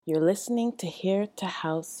You're listening to Here to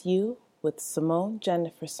House You with Simone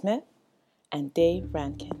Jennifer Smith and Dave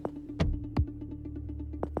Rankin.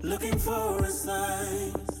 Looking for a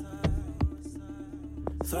sign,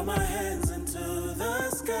 throw my hands into the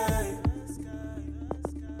sky.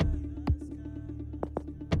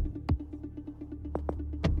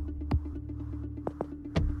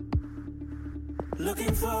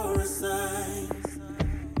 Looking for a sign,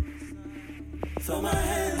 throw my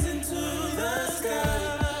hands into the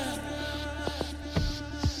sky.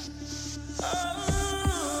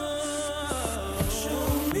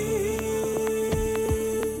 Show me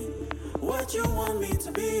what you want me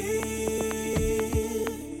to be.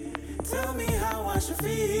 Tell me how I should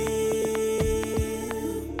feel.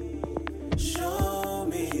 Show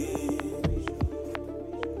me,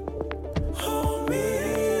 hold me,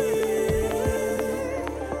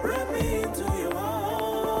 wrap me into your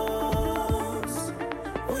arms,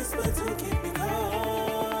 whisper to keep me calm.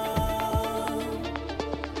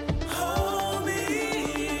 Hold me,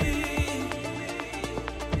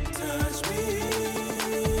 touch me,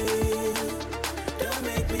 don't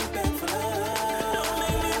make me beg for love.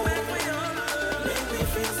 Make me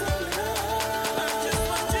feel so love. I just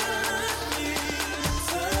want you to touch me.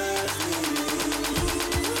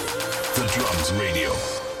 The Drums Radio.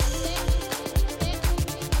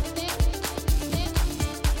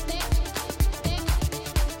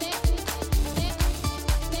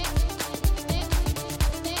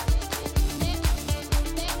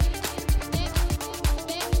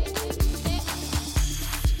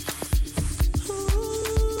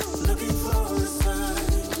 Looking for a sign,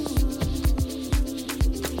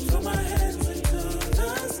 throw my hands into the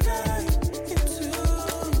sky, into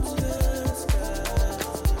the sky.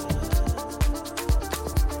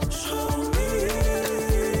 Show me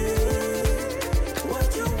what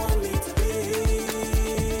you want me to be.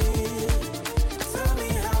 Tell me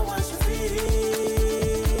how I should feel.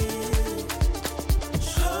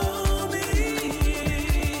 Show me,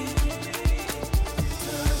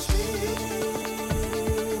 touch me,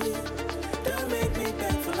 don't make me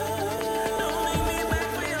beg for love.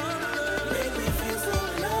 Make me feel so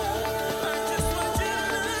love. I just want you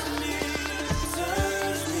to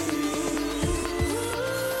touch me,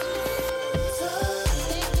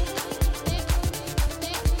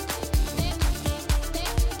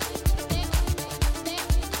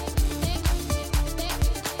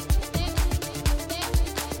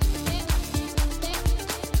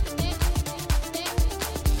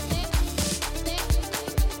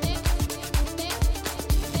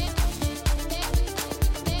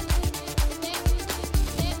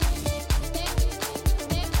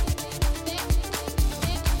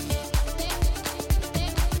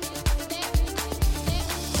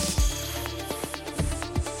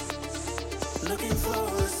 looking for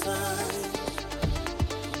a sign,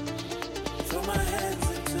 throw my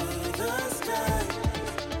hands into the sky.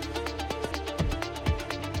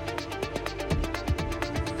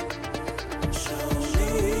 Show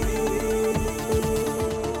me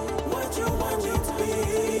what you want me to be.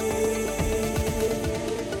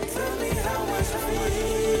 Tell me how I should feel.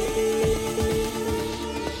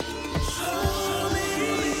 Show me.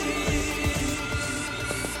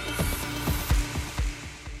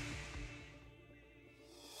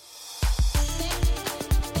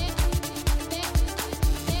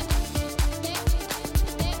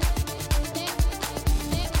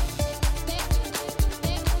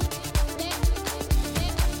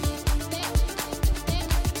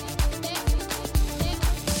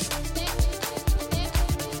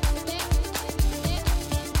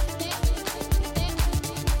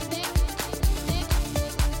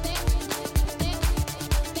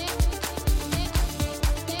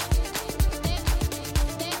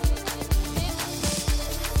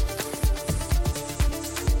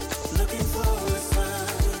 Looking for a sign,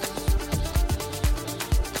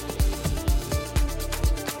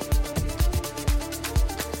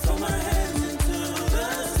 throw my hands into the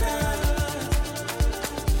sky.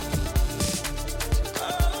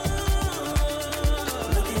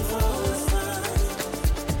 Looking for a sign,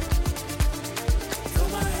 throw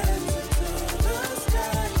my hands into the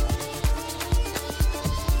sky.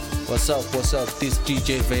 What's up? This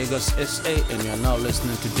DJ Vegas SA, and you're now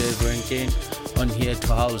listening to Dave Rankin on Here to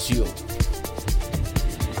House You.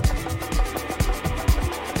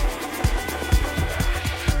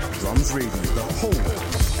 Drums Radio, the home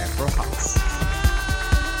of Afro House.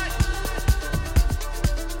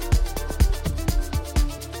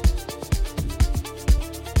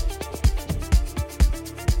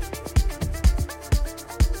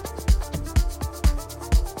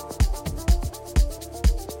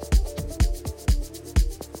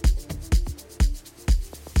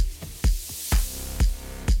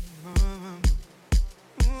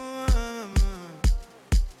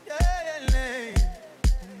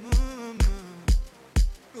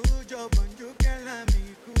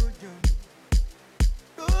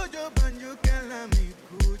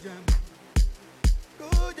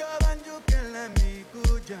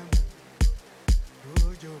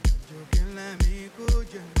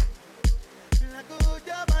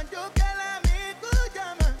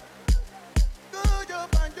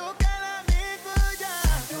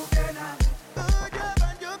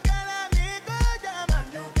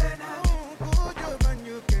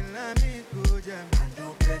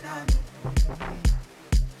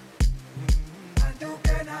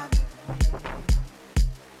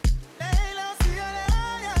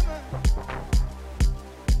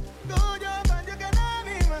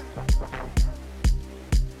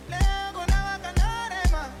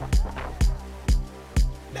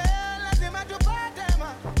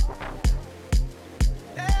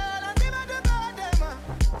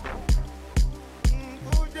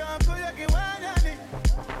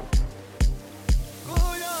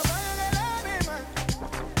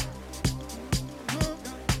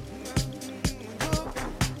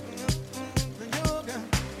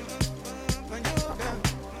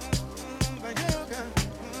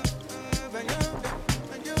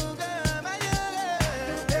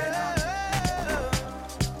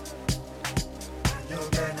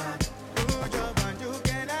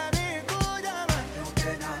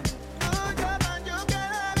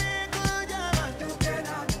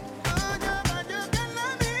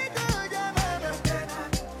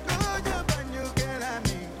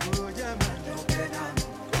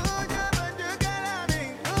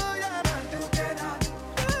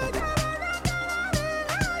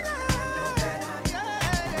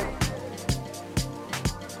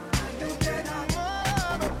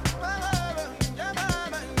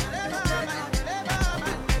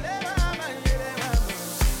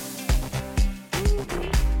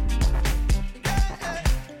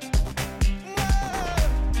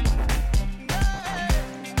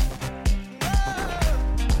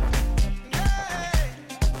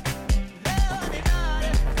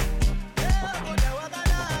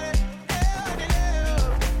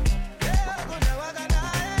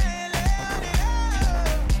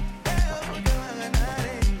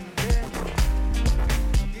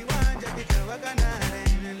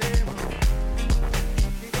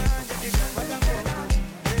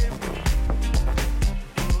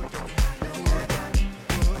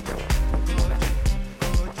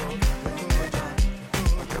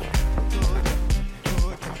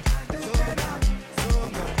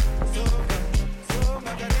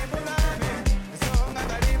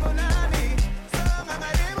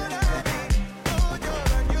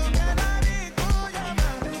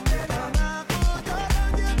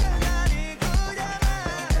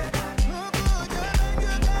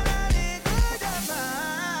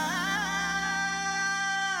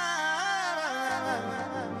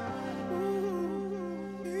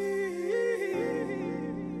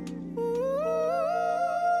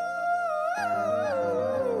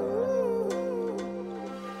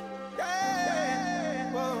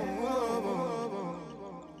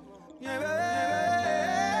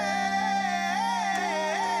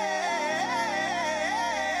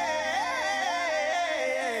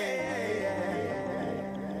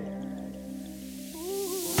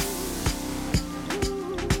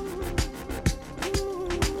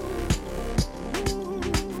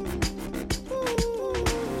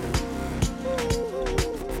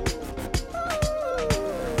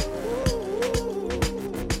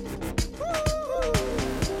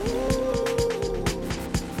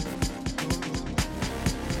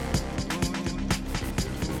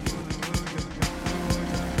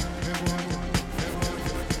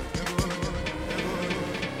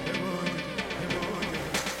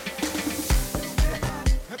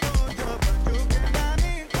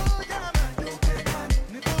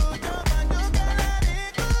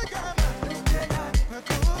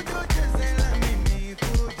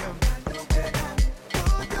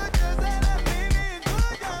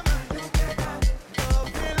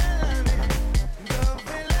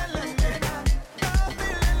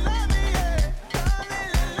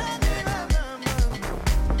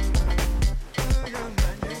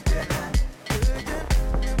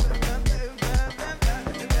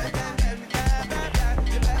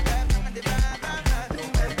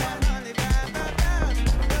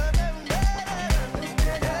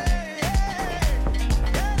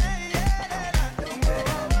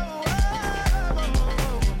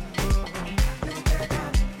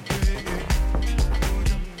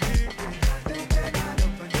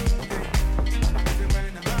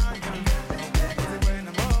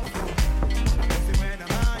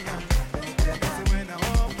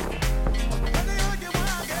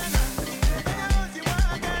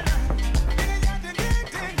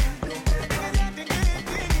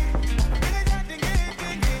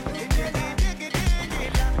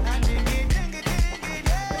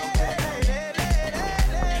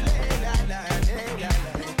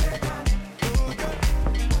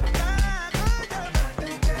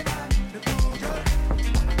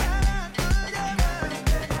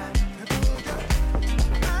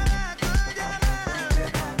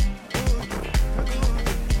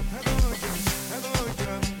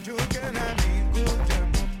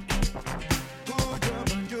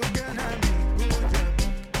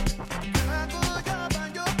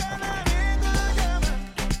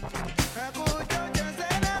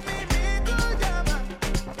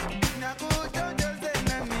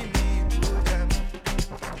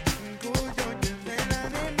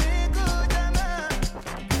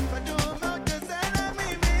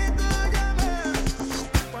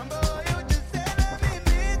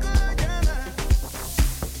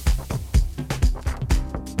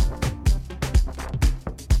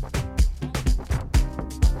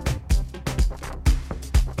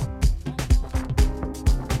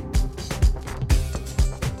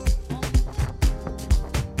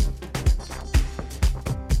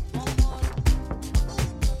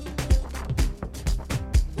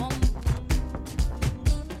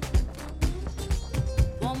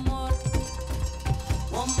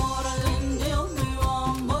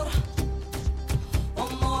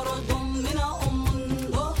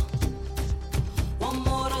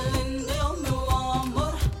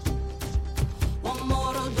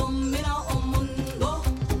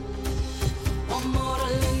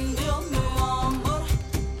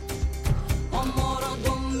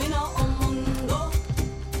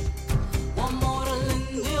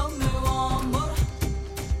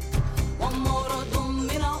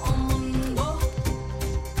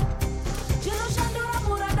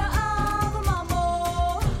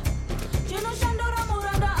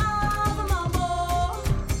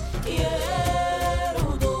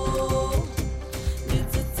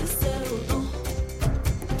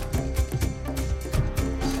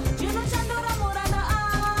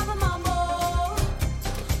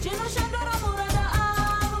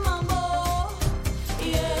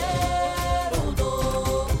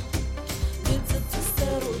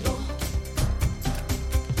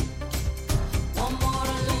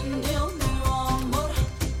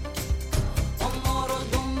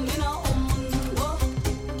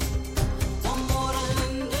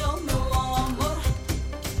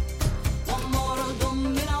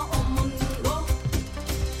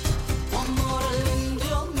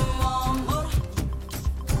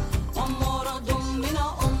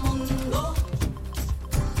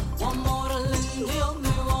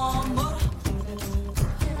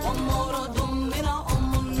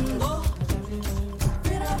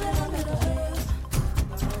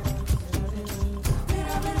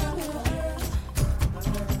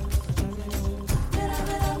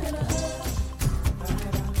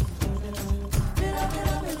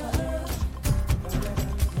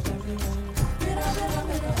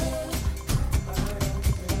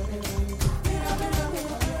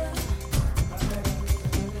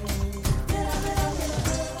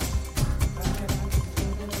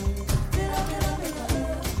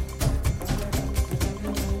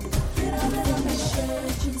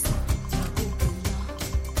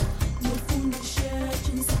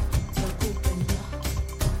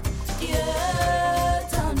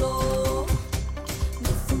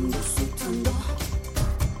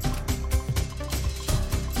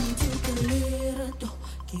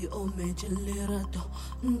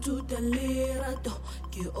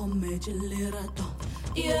 omejilirato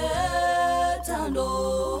yetando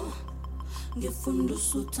ngifundu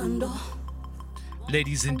sutando.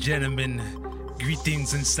 Ladies and gentlemen,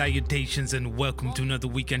 greetings and salutations and welcome to another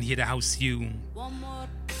weekend here to house you.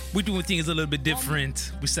 We're doing things a little bit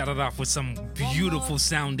different. We started off with some beautiful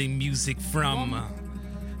sounding music from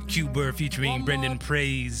Cuba featuring Brendan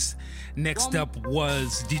Praise. Next up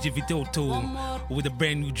was DJ Vitoto with a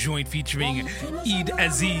brand new joint featuring Eid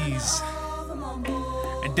Aziz.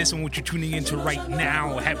 And this one, what you're tuning into right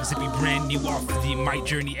now, happens to be brand new off the My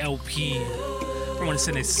Journey LP. I want to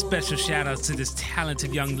send a special shout out to this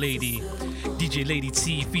talented young lady, DJ Lady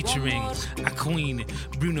T, featuring a queen,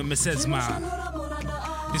 Bruno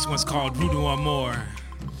Mesesma. This one's called Rudo Amor.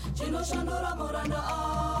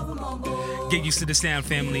 Get used to the sound,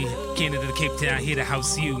 family. Canada to Cape Town, here to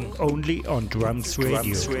house you. Only on Drums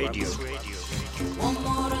Radio.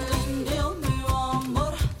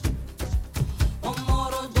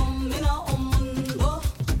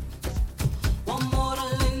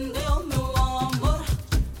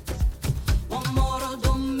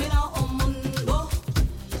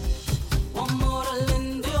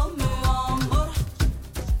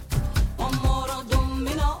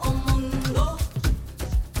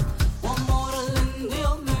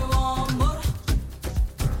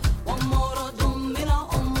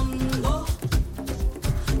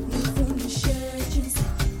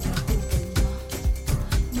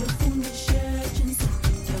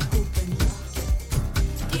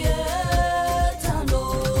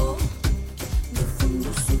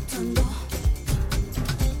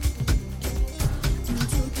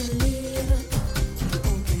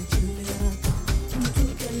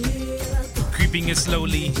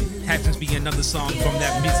 Slowly happens to be another song from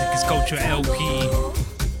that Music is Culture LP.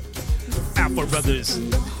 Alpha Brothers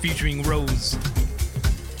featuring Rose.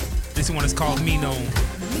 This one is called Mino.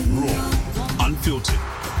 Raw, unfiltered,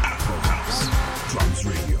 Afro House. Drums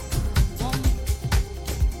Radio.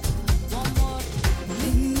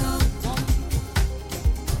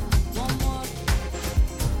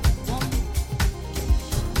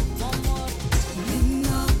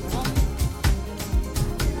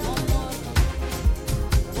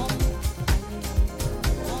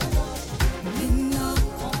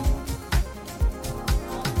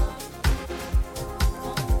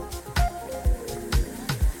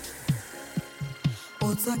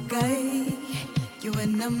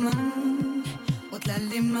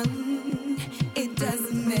 It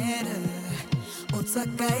doesn't matter. What's a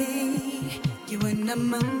guy? You and a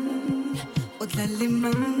man. What's a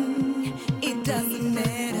lemon? It doesn't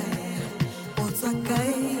matter. What's a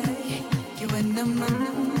guy? You and a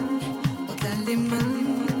man. What's a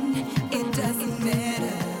lemon? It doesn't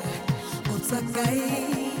matter. What's a guy?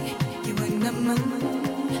 You and a man.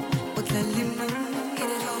 What's a lemon? Get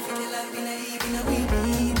it off till I've been even a wee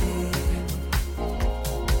bit.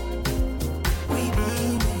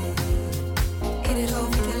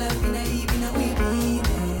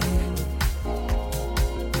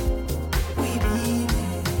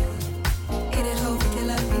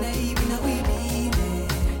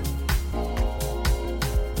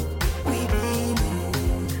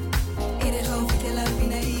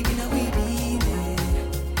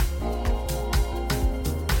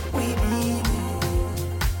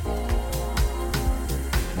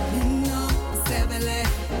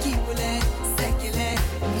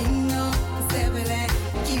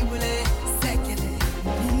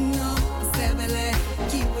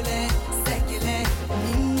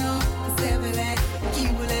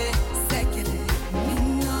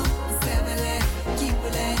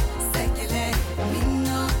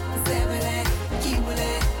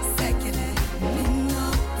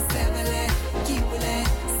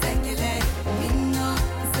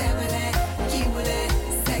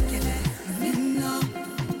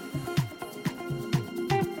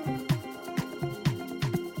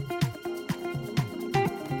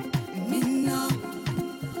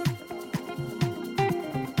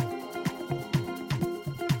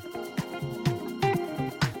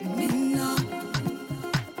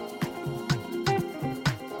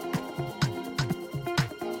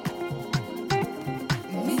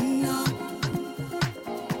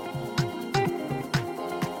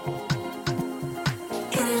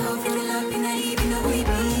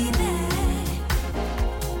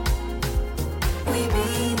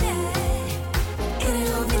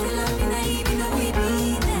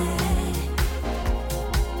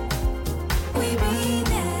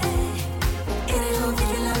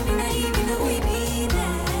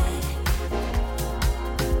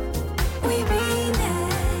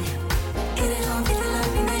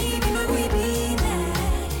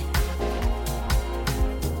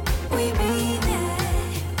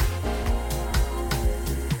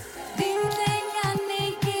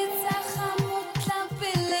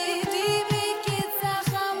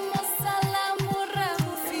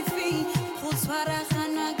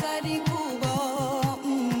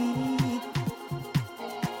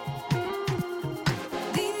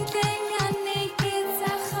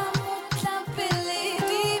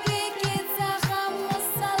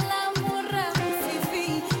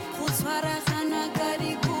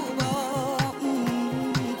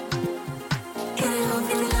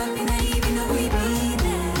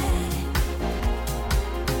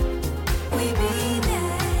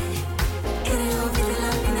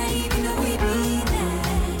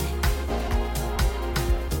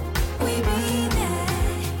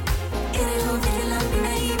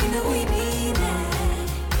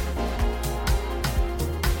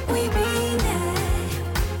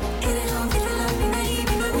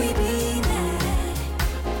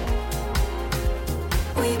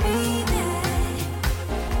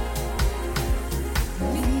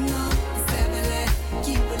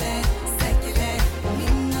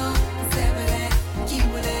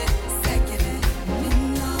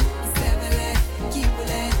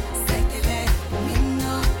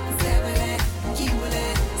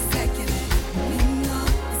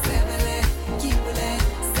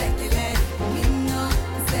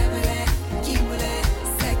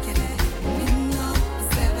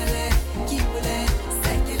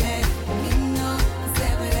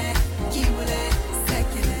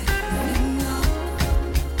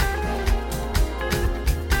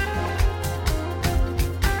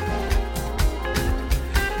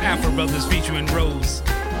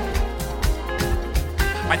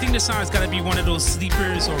 I think this song's gotta be one of those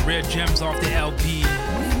sleepers or rare gems off the LP.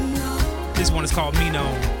 This one is called Mino.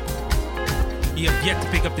 You have yet to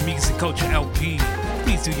pick up the Music and Culture LP.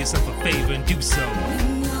 Please do yourself a favor and do so.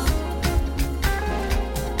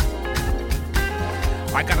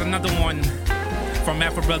 I got another one from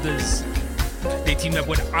Afro Brothers. They teamed up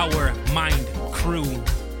with Our Mind Crew.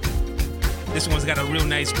 This one's got a real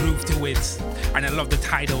nice groove to it, and I love the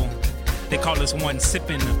title. They call this one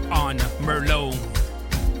Sippin' on Merlot.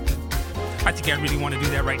 I think I really want to do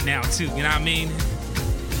that right now too, you know what I mean?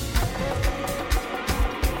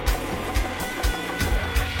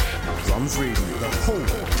 Drums Radio, the home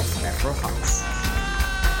of Afro House.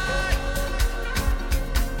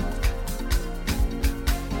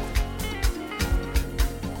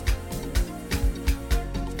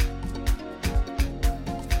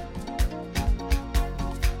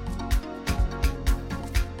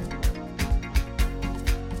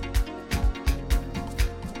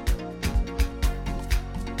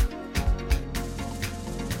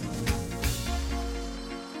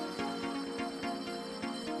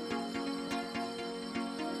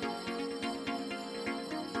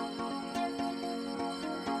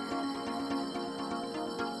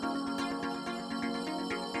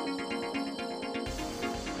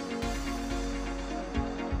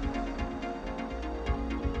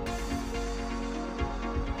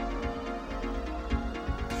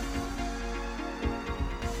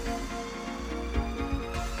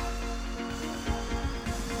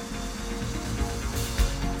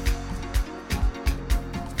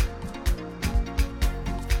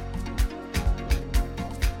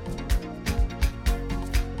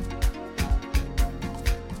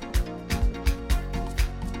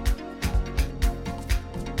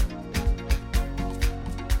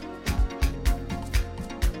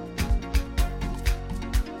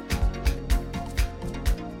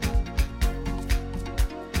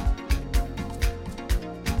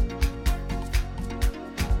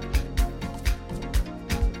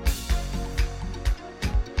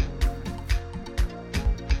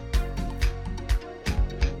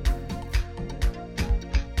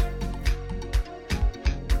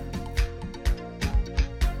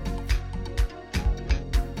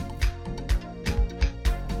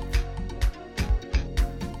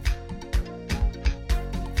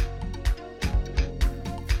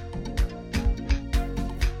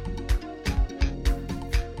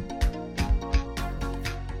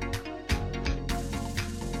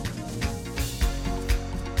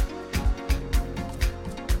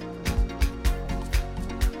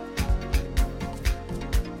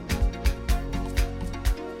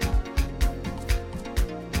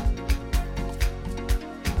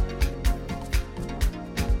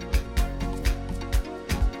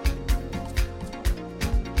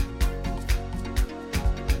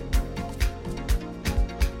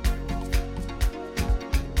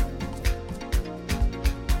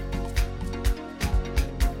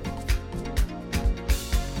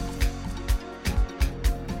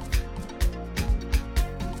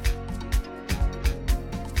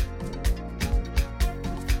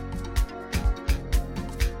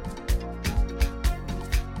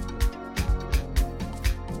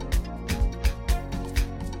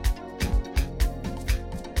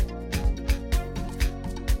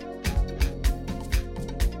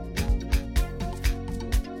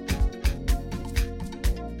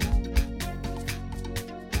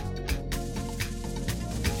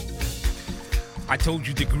 I told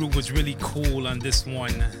you the groove was really cool on this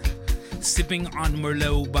one. Sipping on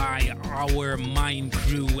Merlot by Our Mind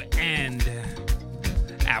Crew and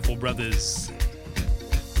Afro Brothers.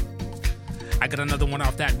 I got another one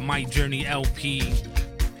off that My Journey LP.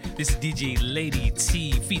 This is DJ Lady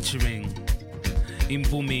T featuring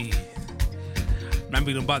Impumi. I'm not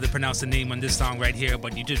gonna bother to pronounce the name on this song right here,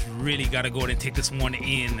 but you just really gotta go ahead and take this one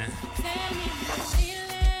in.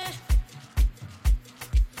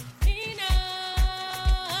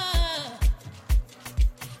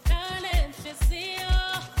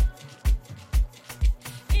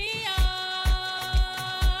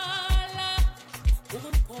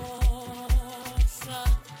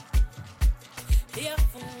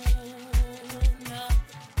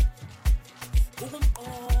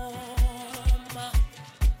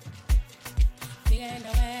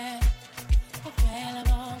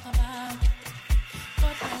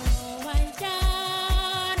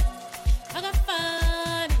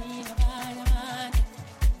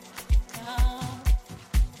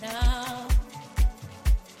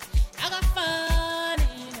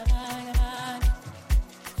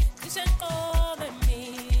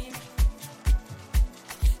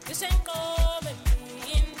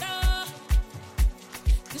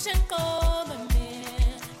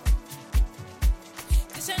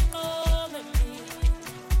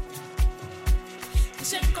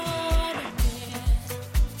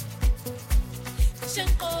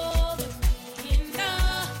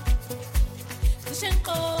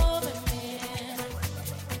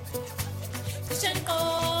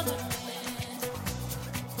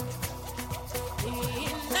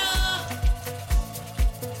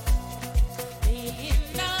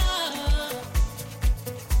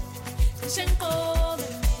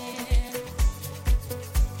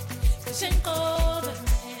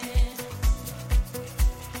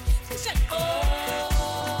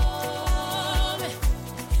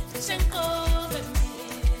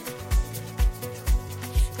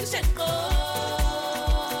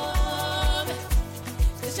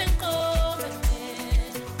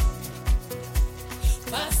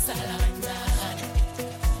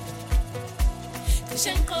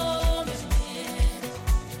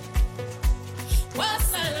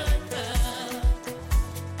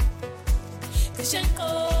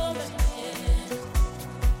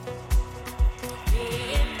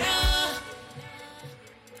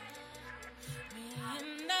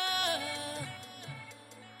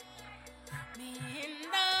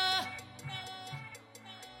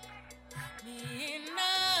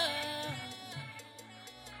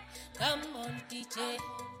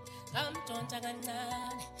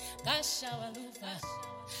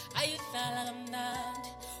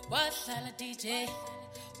 DJ,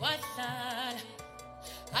 wahlala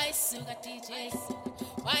ayisuka DJ,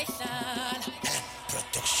 wahlala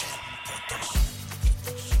production.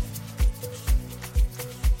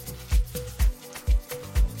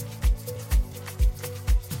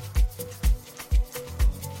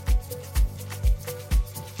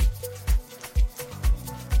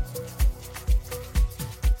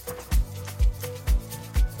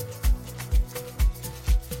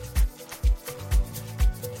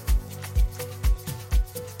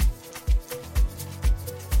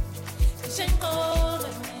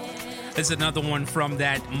 There's another one from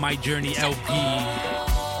that My Journey LP,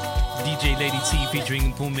 DJ Lady T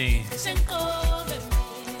featuring Pume.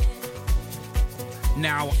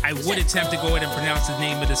 Now, I would attempt to go ahead and pronounce the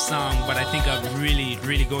name of the song, but I think I'd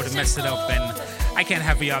really go to mess it up, and I can't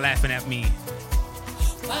have y'all laughing at me.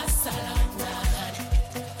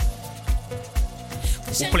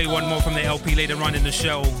 We'll play one more from the LP later on in the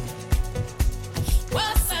show.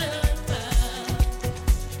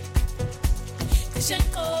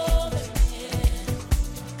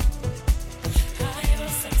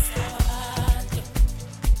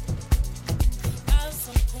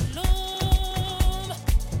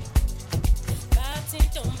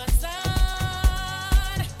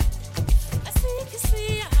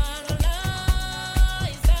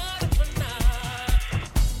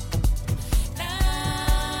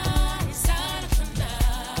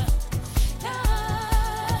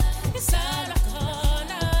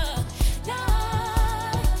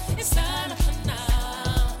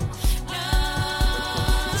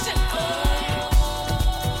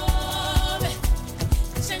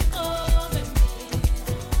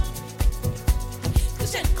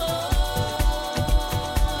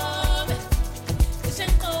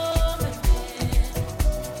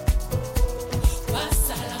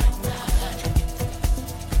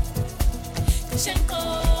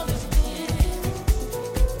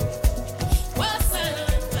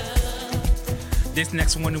 This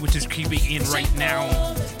next one, which is creeping in right now,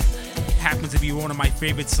 happens to be one of my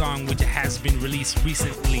favorite songs, which has been released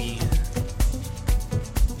recently.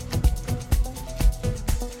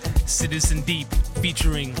 Citizen Deep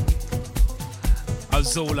featuring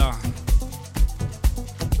Azola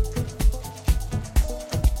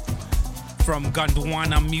from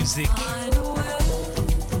Gondwana Music.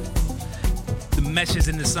 The message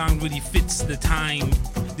in the song really fits the time.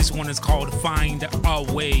 This one is called Find Our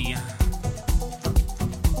Way.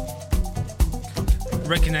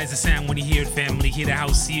 Recognize the sound when you hear it, family. Here to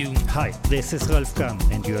house you. Hi, this is Ralph Gunn,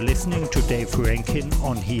 and you're listening to Dave Rankin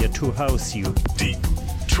on Here to House You. Deep,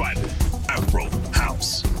 tribal, Afro,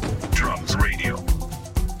 house, drums radio.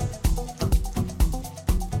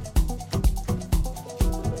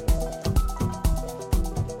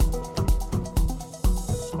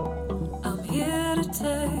 I'm here to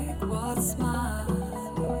take what's mine,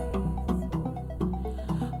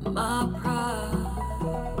 my pride,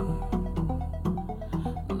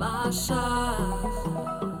 my shine.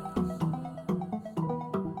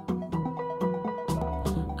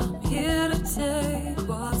 I'm here to take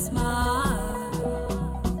what's mine,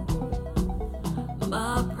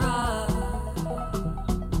 my pride,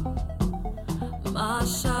 my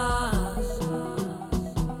shine.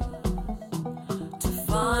 To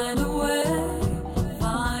find a way,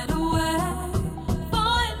 find a way,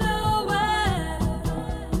 find a way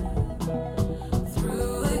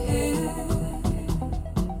through here.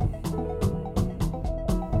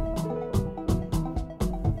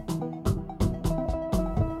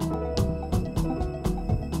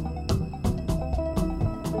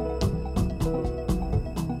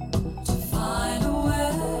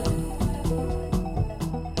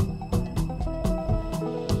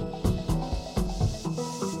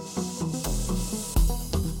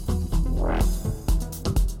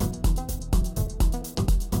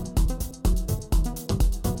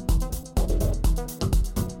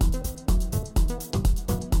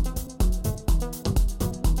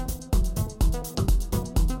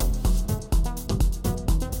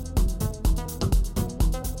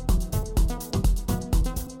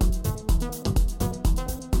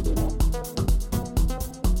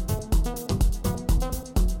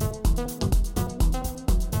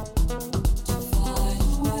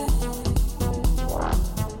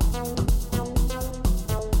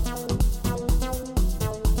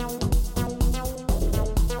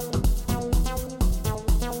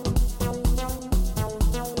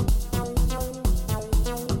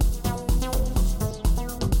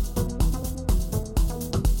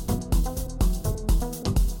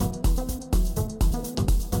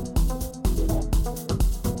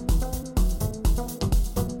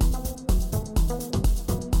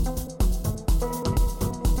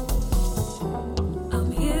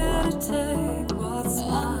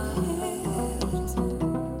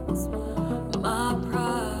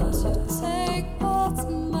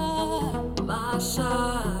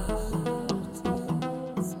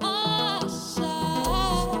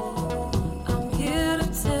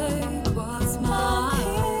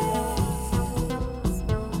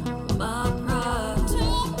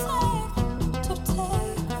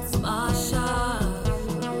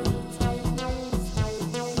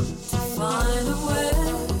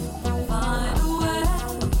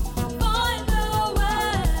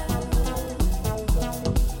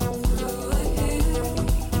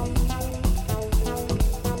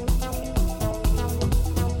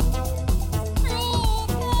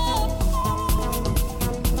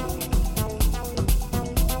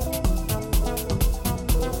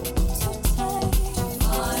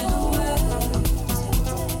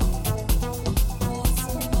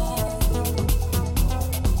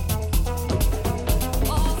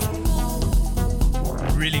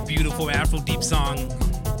 Afro Deep song.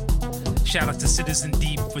 Shout out to Citizen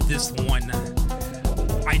Deep for this one.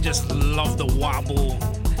 I just love the wobble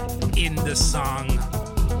in the song.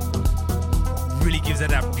 Really gives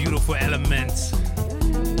it that beautiful element.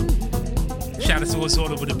 Shout out to us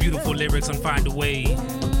all over the beautiful lyrics on Find a Way.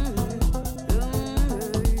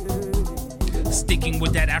 Sticking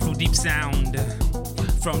with that Afro Deep sound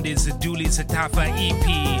from the Zeduli Satafa EP.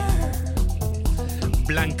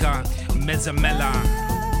 Blanca Mezzamela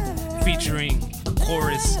featuring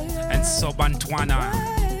Chorus and Sobantwana.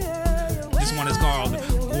 This one is called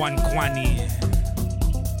Gwankwani.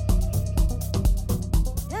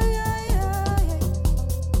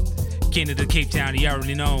 Canada, Cape Town, you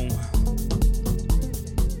already know.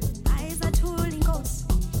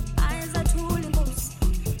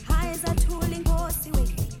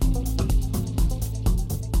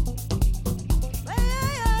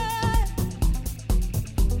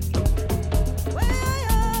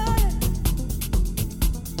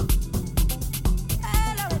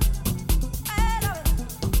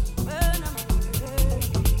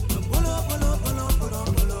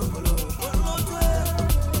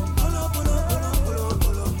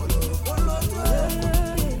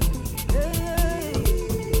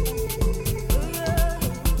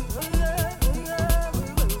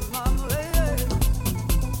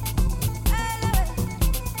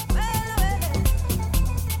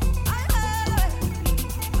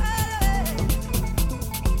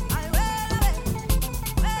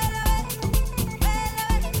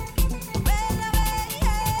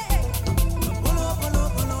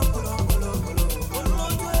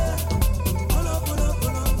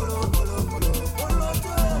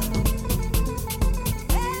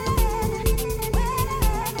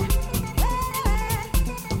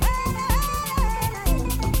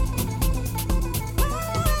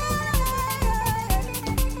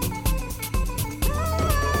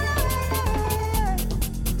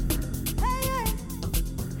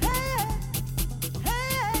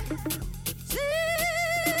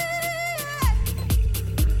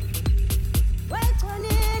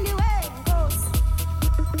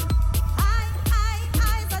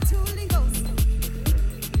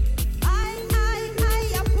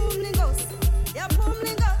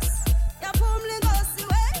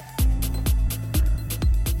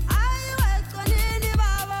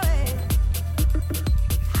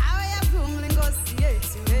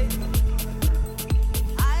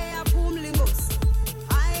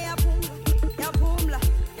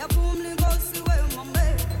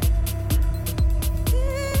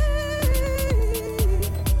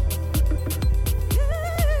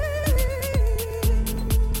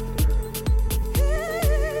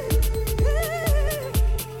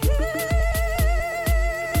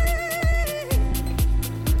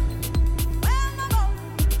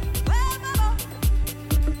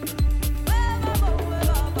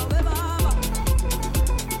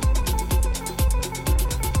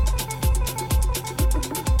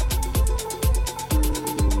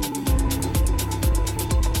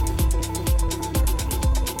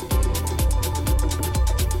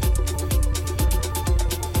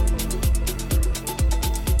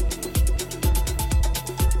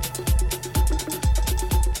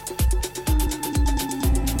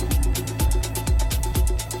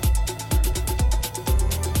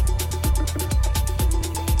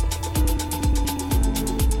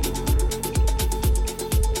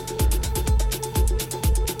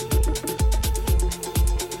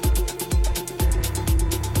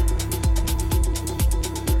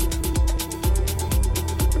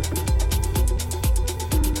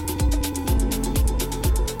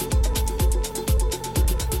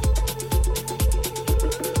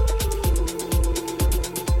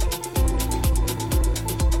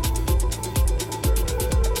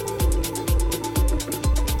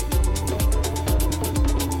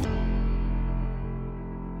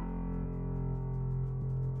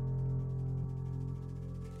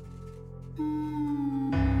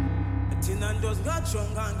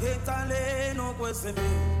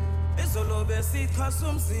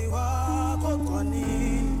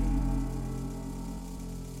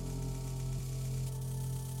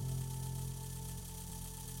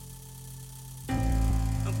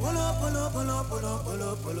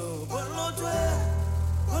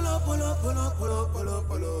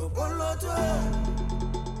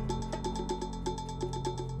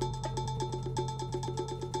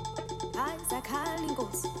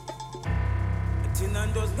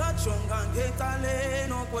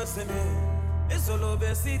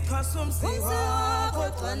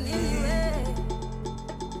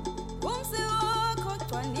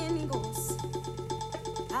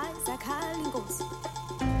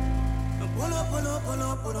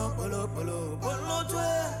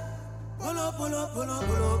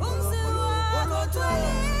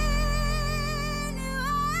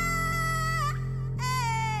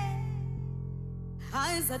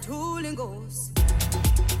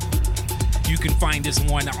 You can find this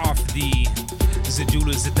one off the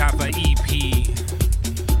Zedula Zetava EP.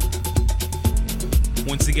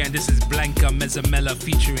 Once again, this is Blanca Mezamela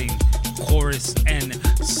featuring Chorus and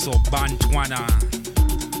Sobantwana.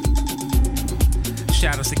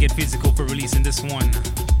 Shout outs to Get Physical for releasing this one.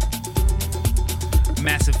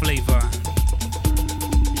 Massive flavor.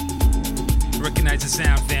 Recognize the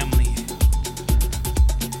sound, family.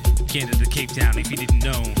 Canada, Cape Town, if you didn't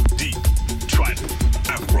know. Deep, tribal,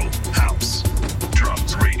 Afro, house,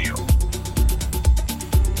 drums radio.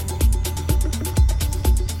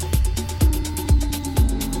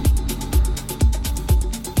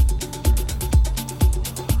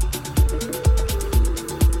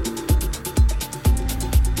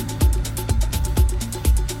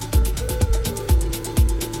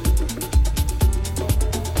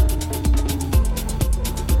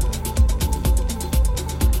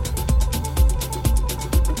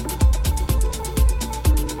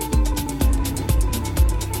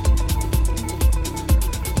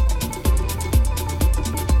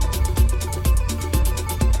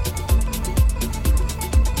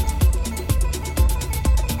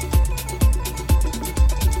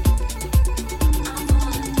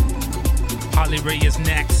 Ray is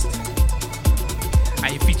next.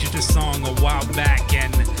 I featured this song a while back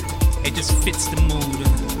and it just fits the mood.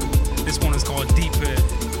 This one is called Deeper.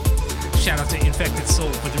 Shout out to Infected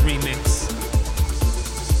Soul for the remix.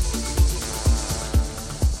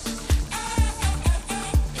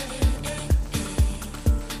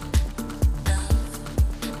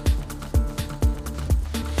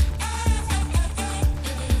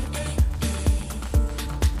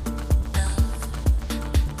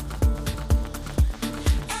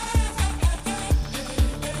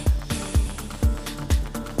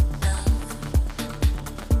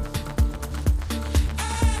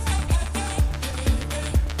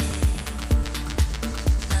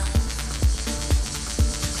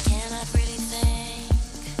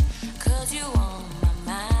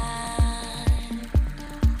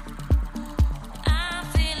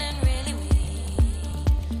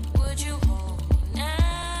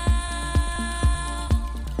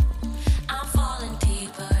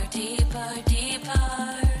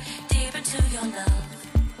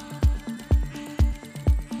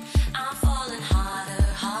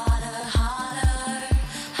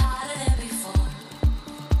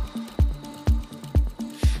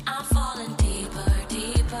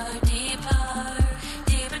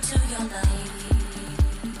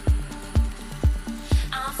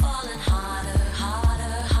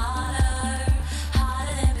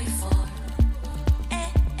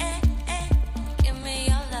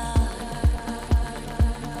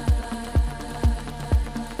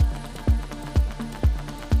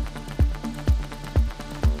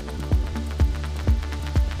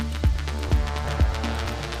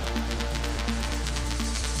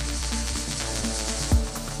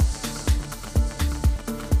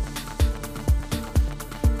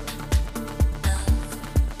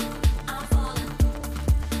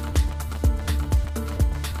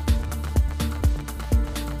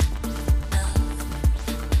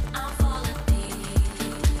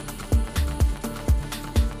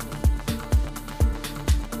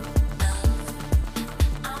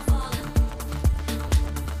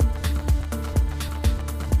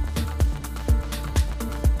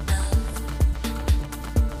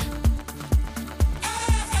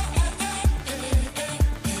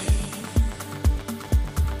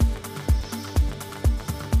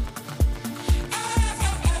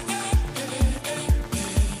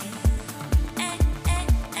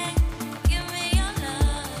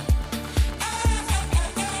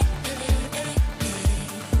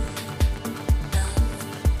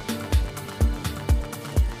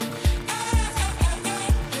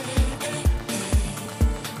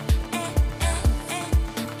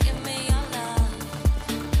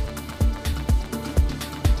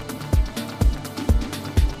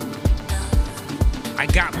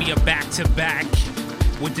 Got me a back-to-back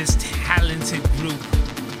with this talented group,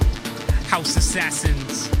 House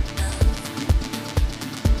Assassins,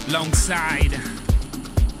 alongside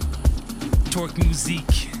Torque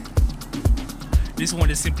Musique. This one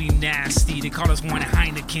is simply nasty. They call us one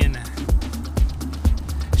Heineken.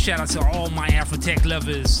 Shout out to all my Afrotech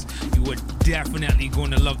lovers. You are definitely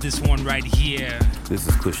going to love this one right here. This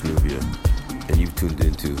is Kush Nubia, and you've tuned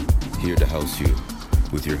into Here to House You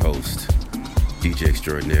with your host, DJ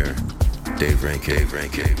Extraordinaire, Dave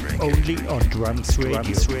Rankin. Only on Drums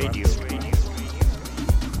Radio.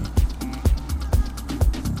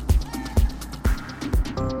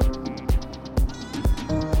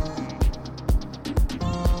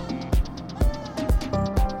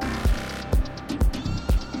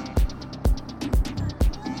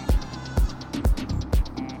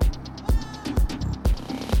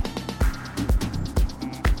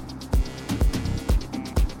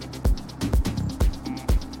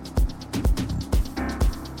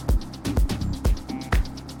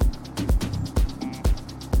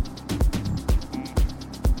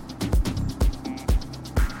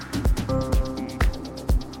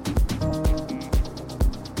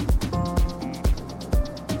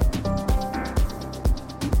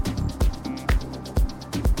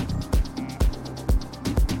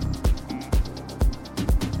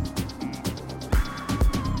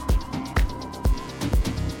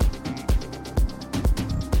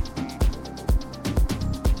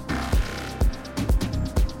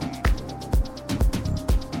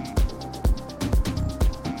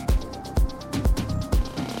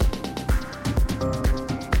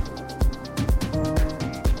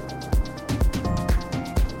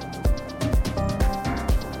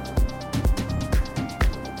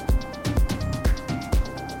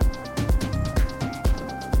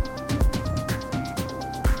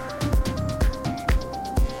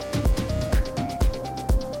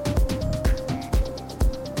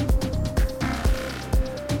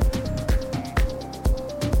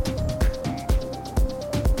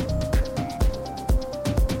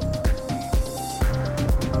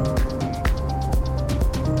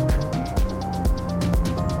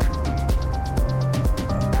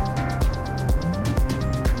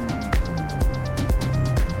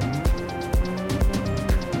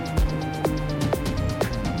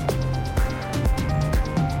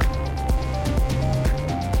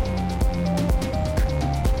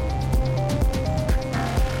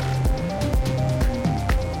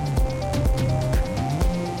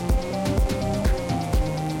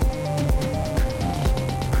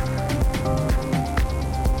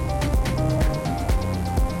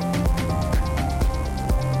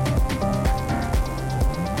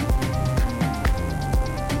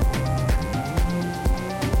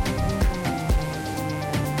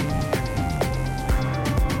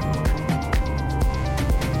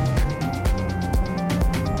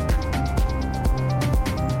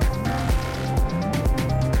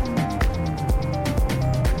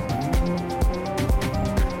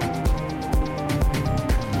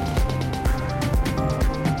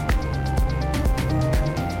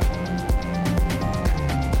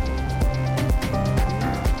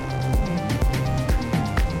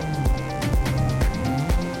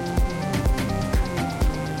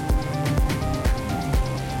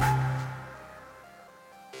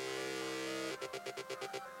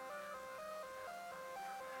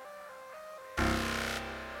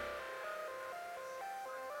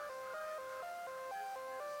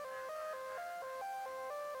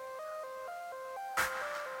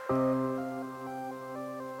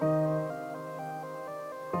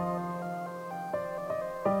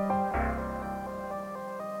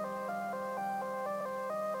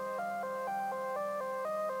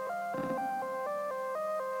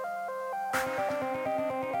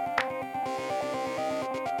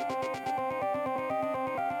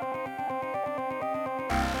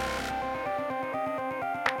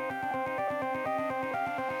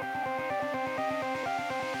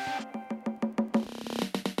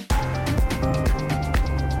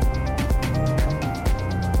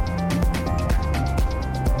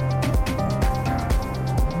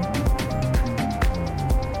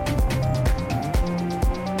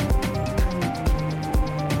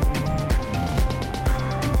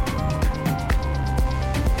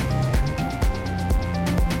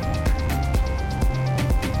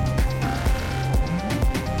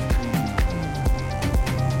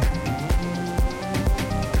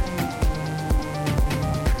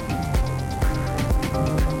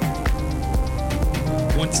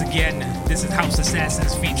 Once again, this is House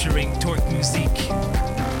Assassins featuring Torque Music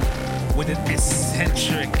with an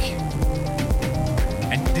eccentric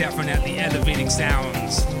and definitely elevating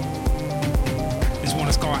sounds. This one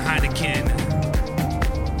is called Heineken.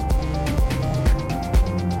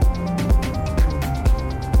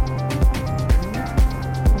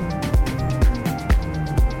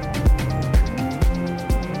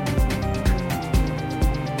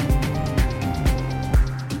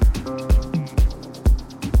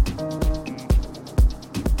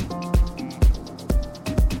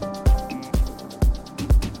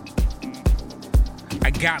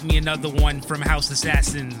 Got me another one from House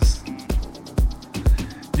Assassins.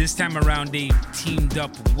 This time around, they teamed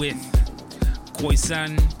up with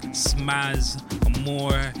Khoisan, Smaz,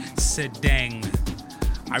 Amor, Sedeng.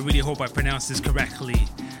 I really hope I pronounced this correctly.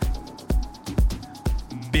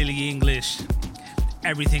 Billy English,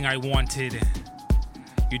 Everything I Wanted.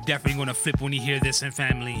 You're definitely gonna flip when you hear this, and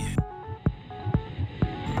family.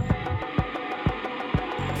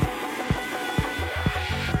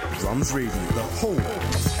 Drums Radio, the home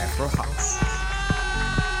of Afro House.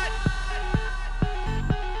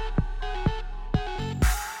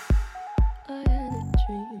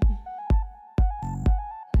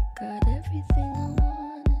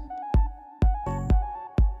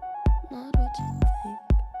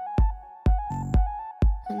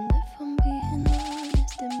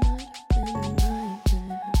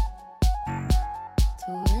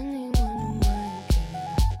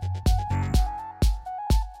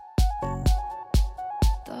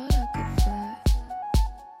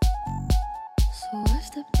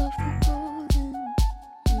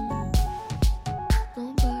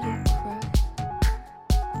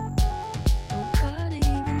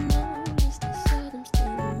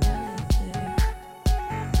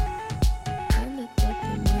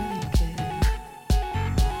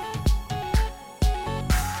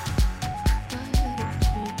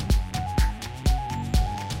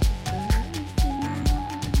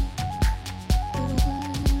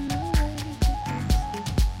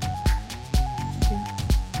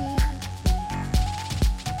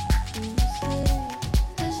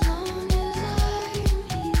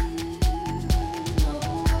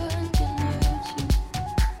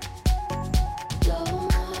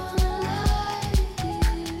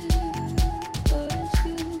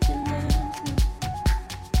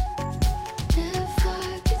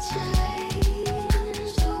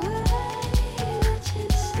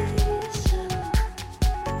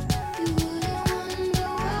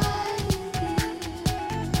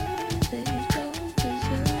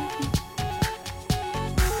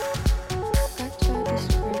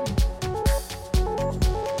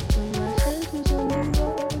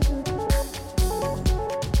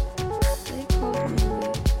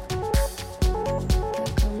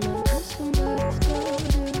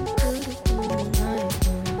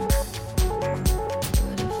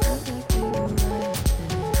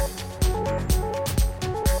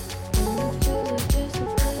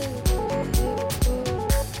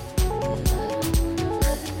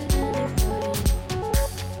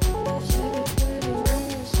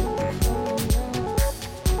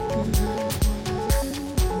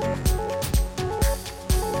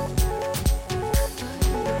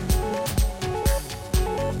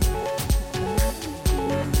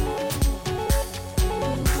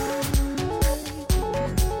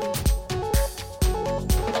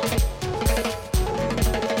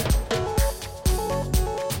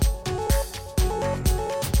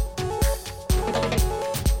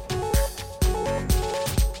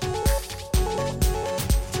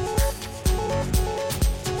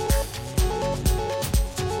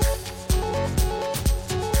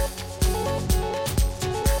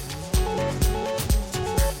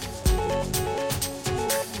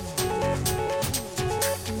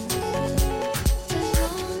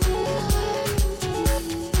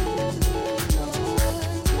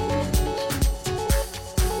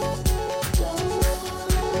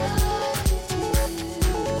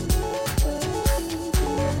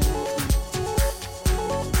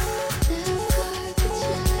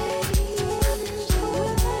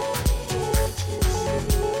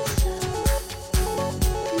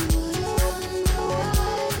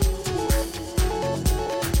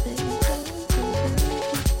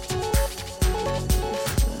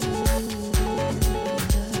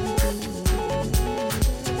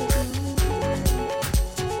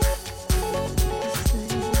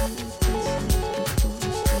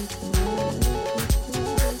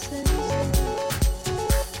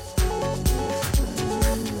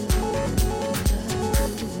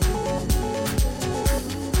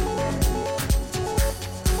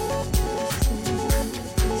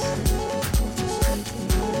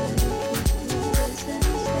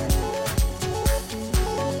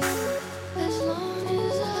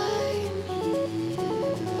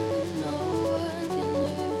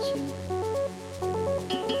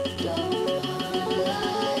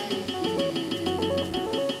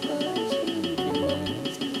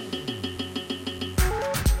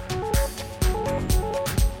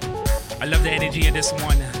 I love the energy in this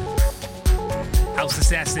one. House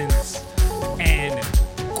Assassins and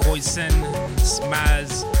Khoisan,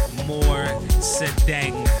 Smaz, Moore,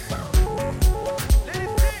 Sedeng.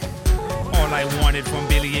 All I Wanted from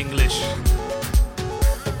Billy English.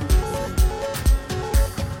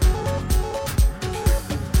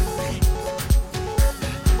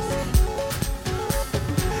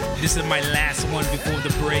 This is my last one before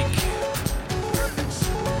the break.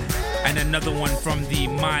 And another one from the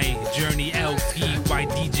My Journey LP by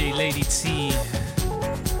DJ Lady T.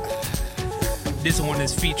 This one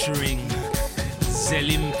is featuring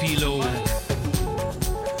Zelim Pilo.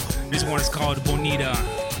 This one is called Bonita.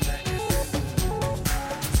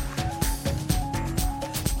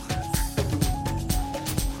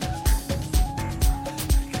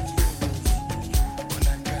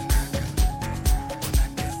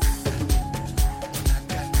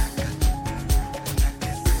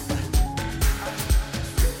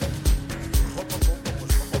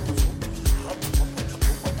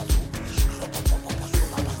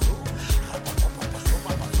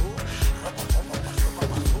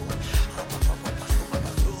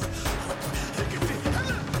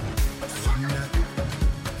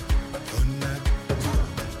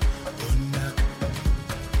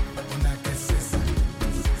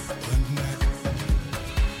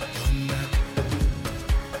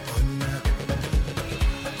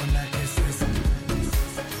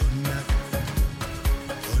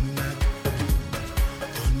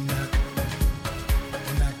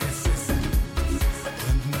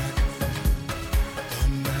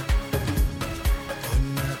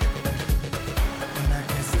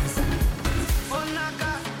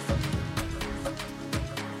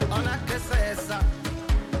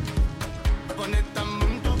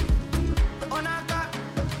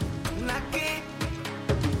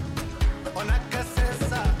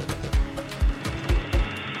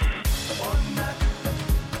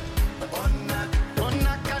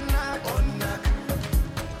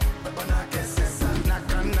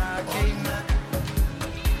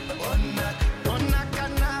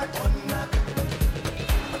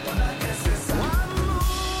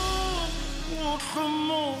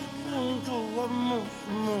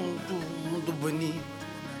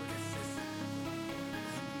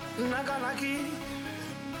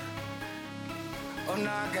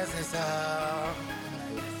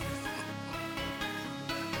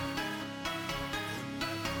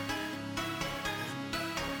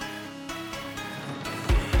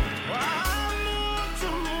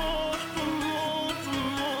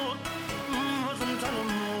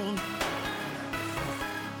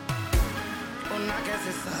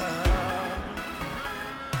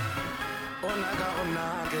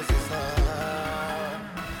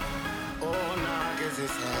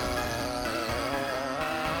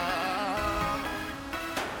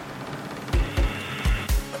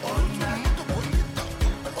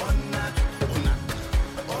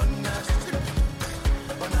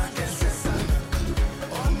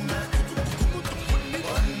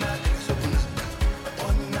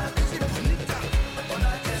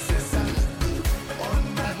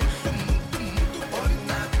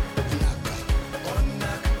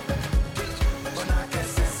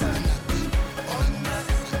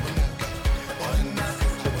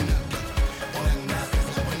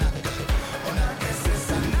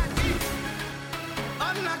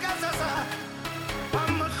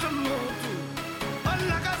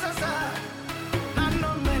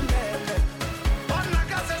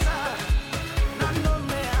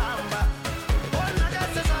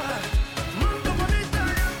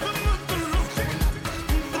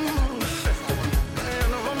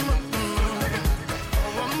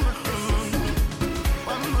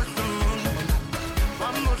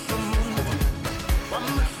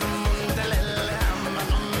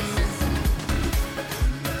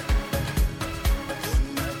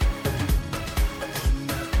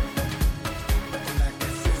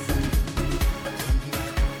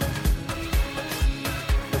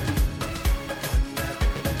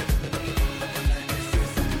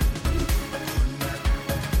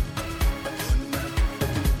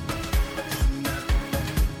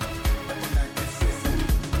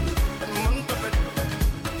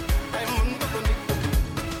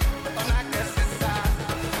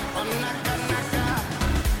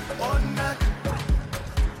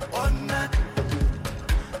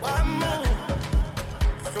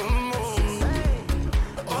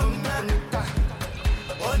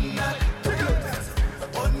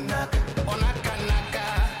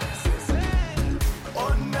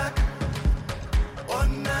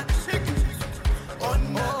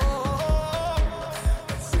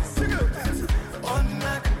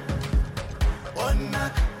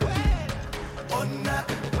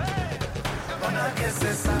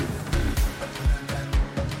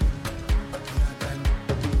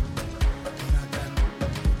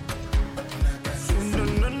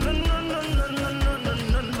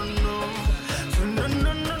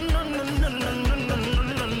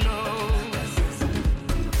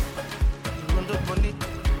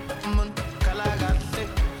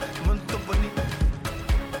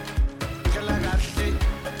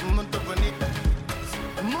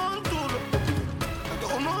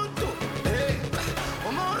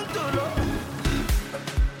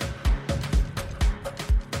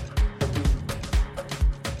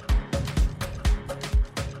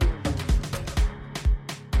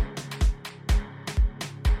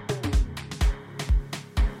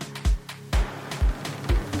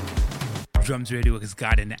 Drums Radio has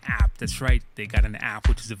got an app. That's right, they got an app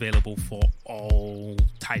which is available for all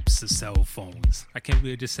types of cell phones. I can't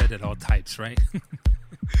believe I just said that, all types, right?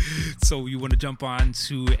 So you want to jump on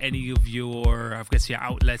to any of your, I guess, your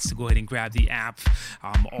outlets to go ahead and grab the app.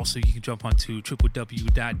 Also, you can jump on to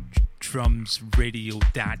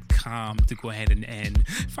www.drumsradio.com to go ahead and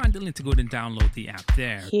find the link to go ahead and download the app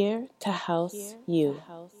there. Here to house you.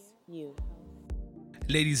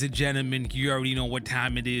 Ladies and gentlemen, you already know what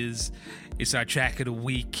time it is. It's our track of the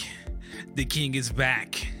week. The King is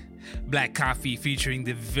back. Black Coffee featuring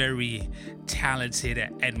the very talented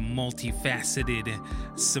and multifaceted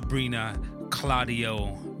Sabrina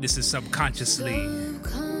Claudio. This is Subconsciously.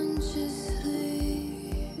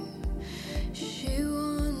 She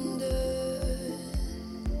wonders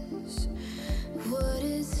what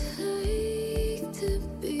it's like to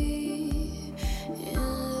be in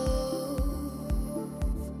love.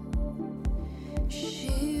 She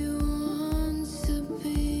wants to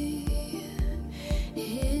be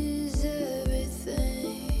his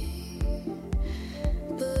everything,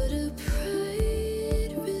 but her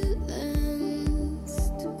pride relents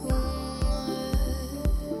too much.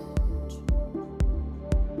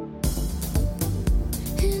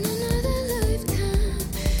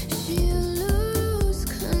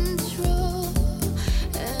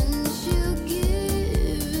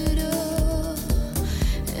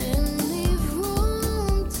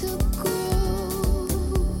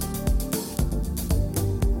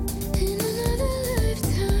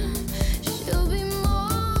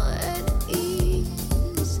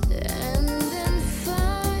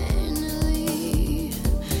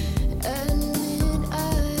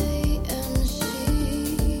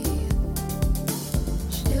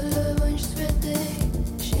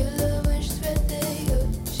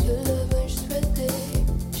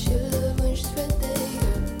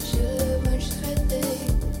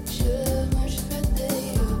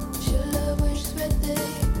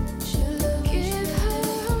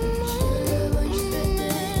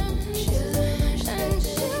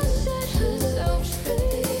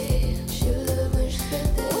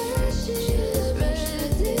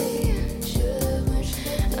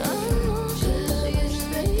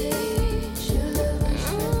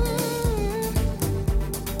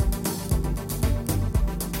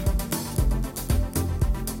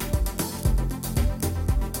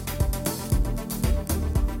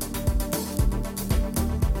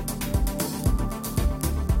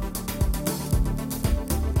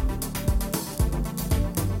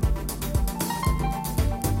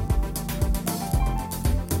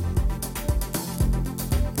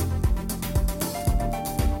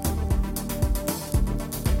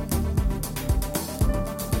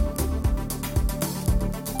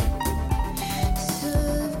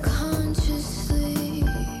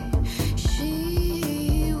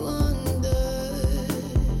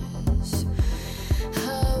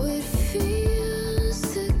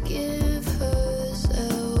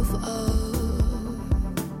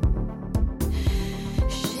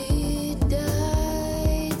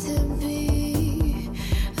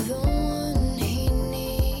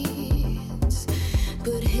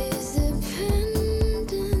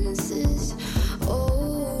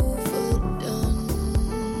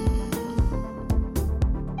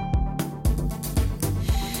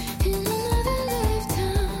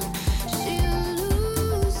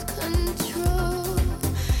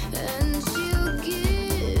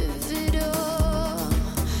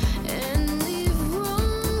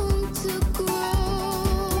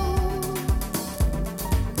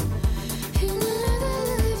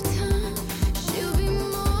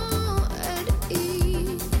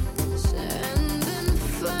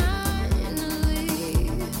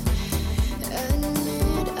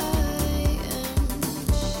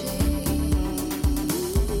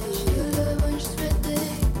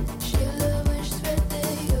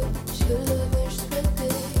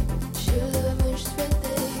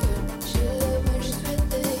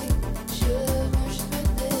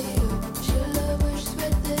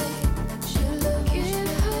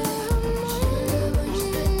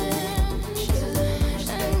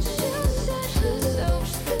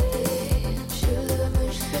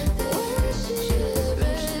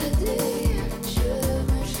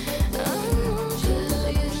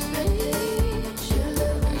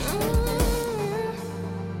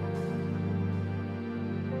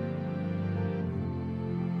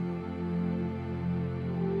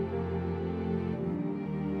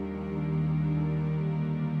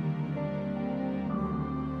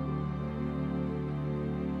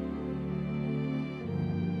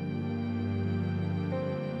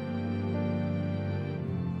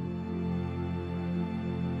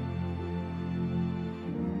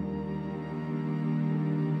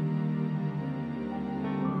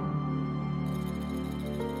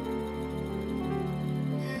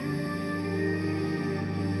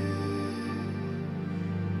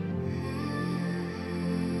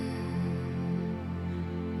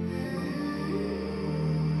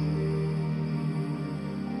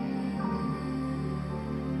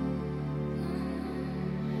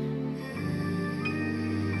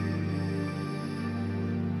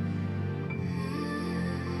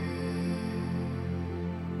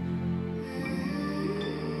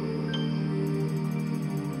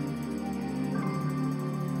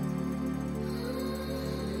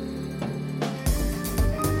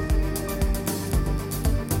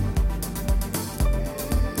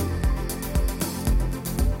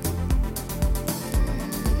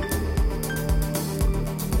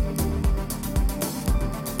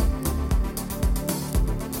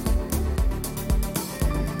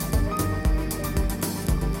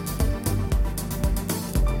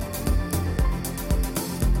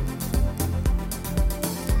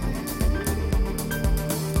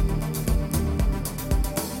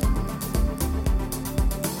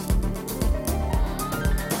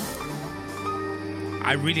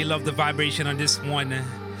 I really love the vibration on this one.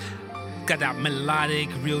 Got that melodic,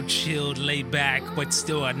 real chilled, laid back, but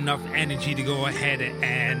still enough energy to go ahead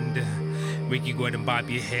and make you go ahead and bob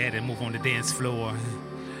your head and move on the dance floor.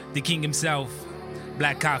 The king himself,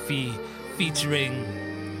 Black Coffee, featuring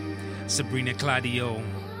Sabrina Claudio.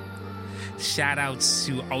 Shout outs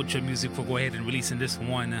to Ultra Music for go ahead and releasing this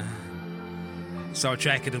one. It's our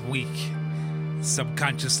track of the week,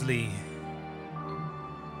 Subconsciously.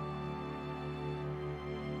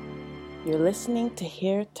 You're listening to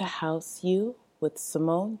Here to House You with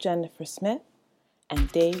Simone Jennifer Smith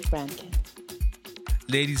and Dave Rankin.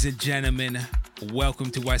 Ladies and gentlemen,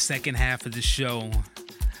 welcome to our second half of the show.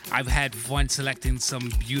 I've had fun selecting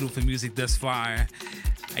some beautiful music thus far,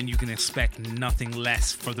 and you can expect nothing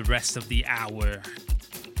less for the rest of the hour.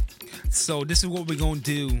 So this is what we're going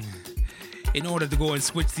to do. In order to go and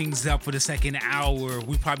switch things up for the second hour,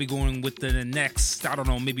 we're probably going with the next, I don't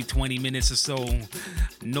know, maybe 20 minutes or so.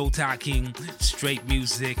 No talking, straight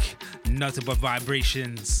music, nothing but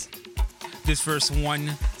vibrations. This first one,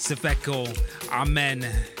 Sefeko, Amen.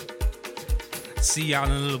 See y'all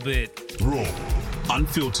in a little bit. Raw,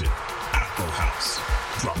 unfiltered, Afro House,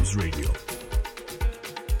 Drums Radio.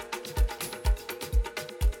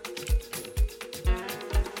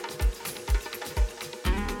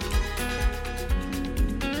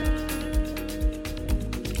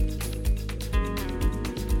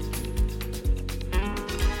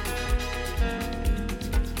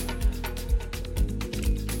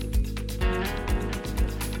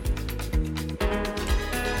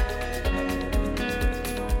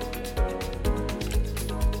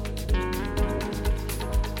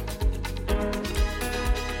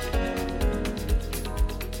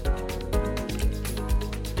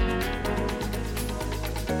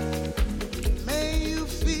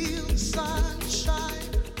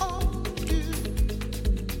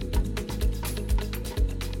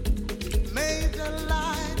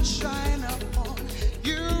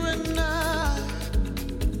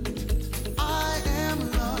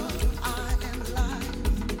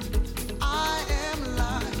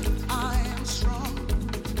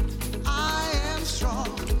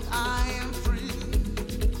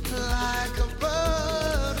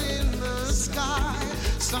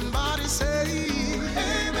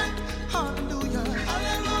 Hallelujah.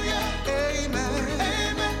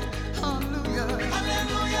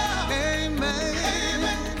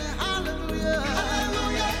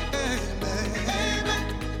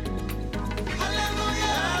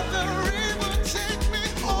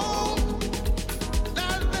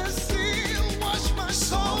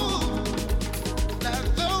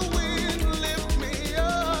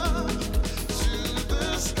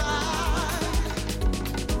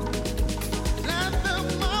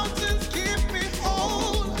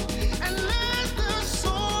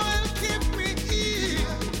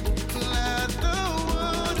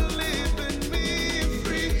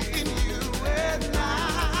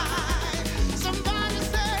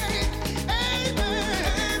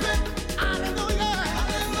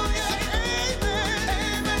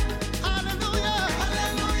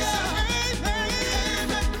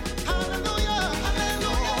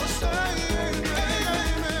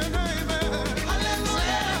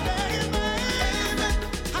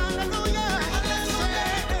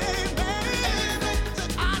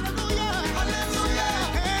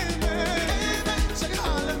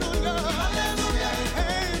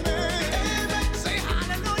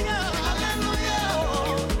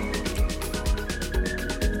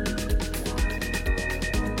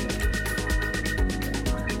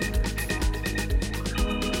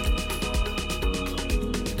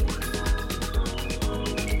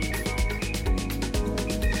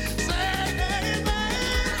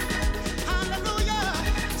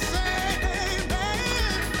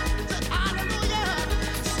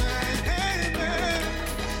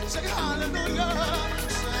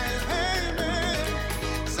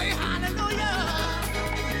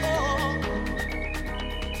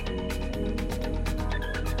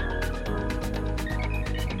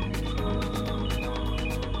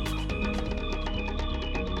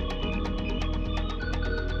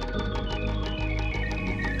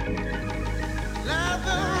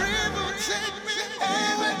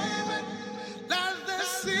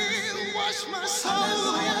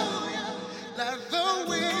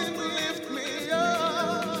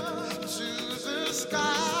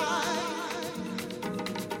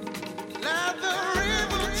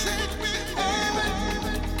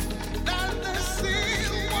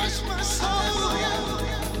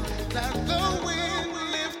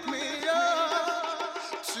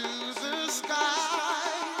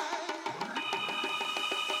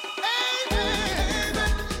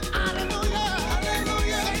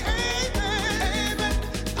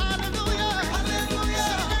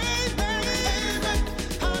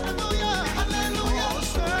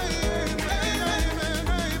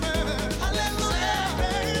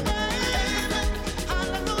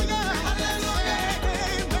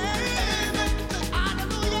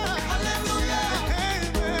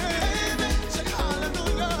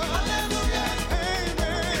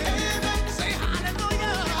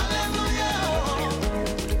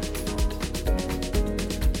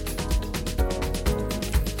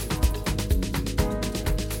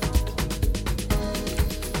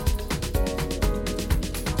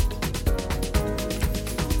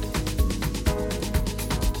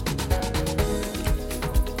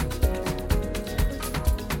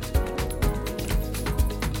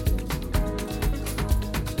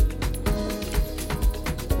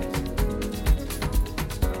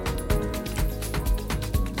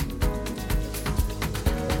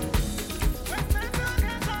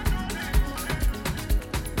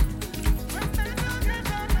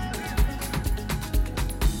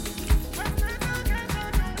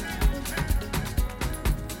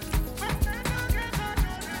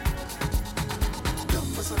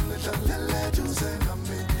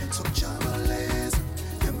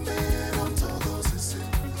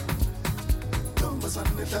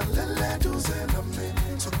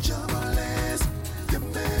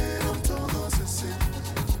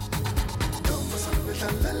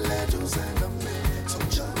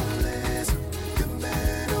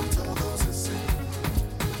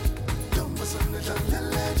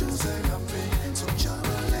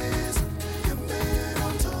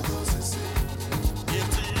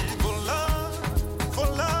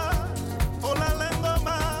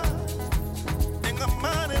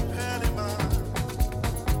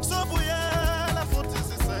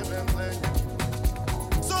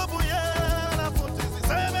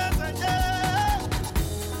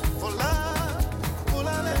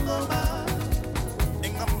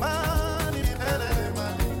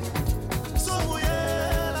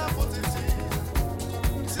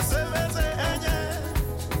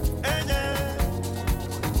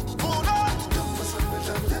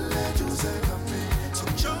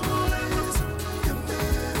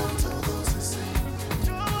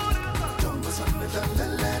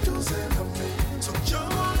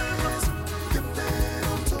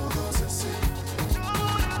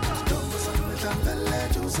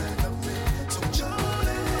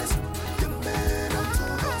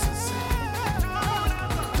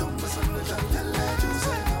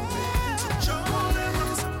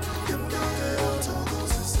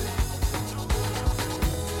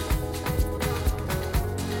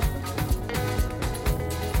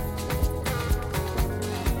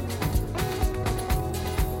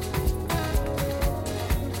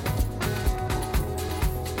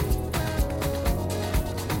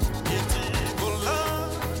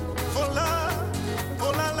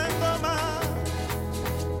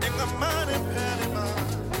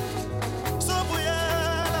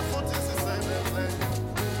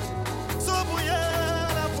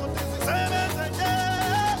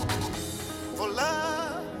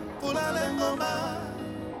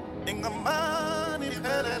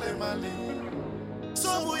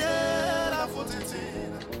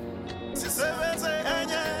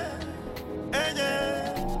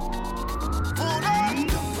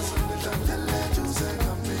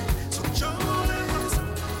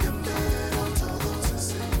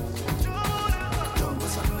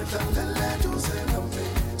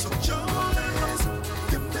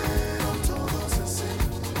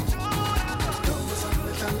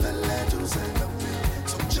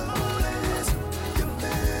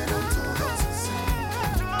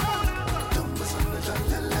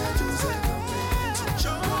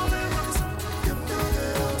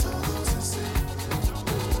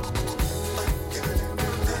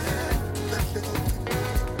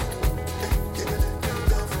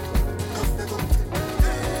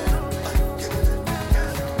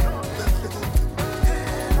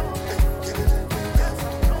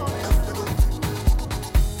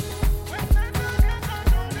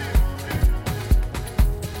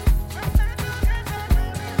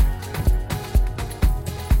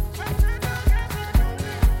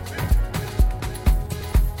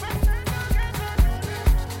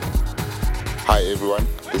 Hi everyone,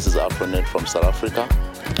 this is Afronet from South Africa,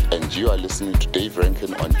 and you are listening to Dave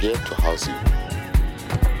Rankin on Here to House You.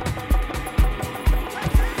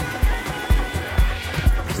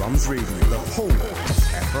 Drums Radio, the home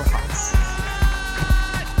of Afro House.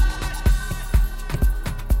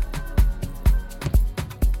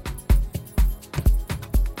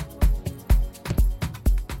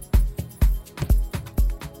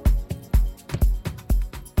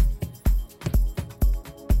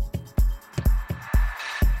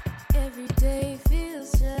 Every day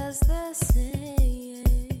feels just the same.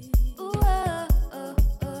 Ooh, oh, oh,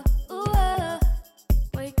 oh, ooh, oh.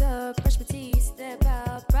 Wake up, brush my teeth, step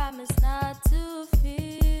out, promise not to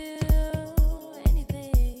feel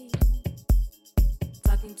anything.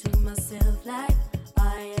 Talking to myself like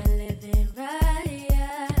I am living right.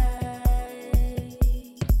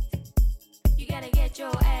 You gotta get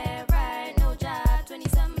your ass right. No job,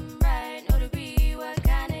 20-something right. No degree, what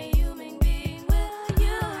kind of human being will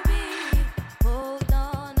you be? Hold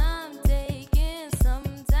on, I'm taking some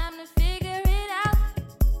time to figure it out.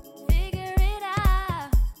 Figure it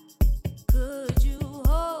out. Could you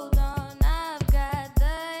hold on? I've got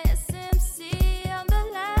the SMC on the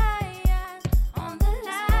line. On the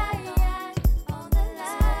line. On the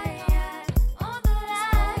line. On the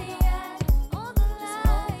line. On the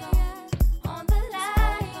line. On the line.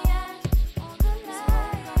 On the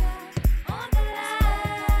line.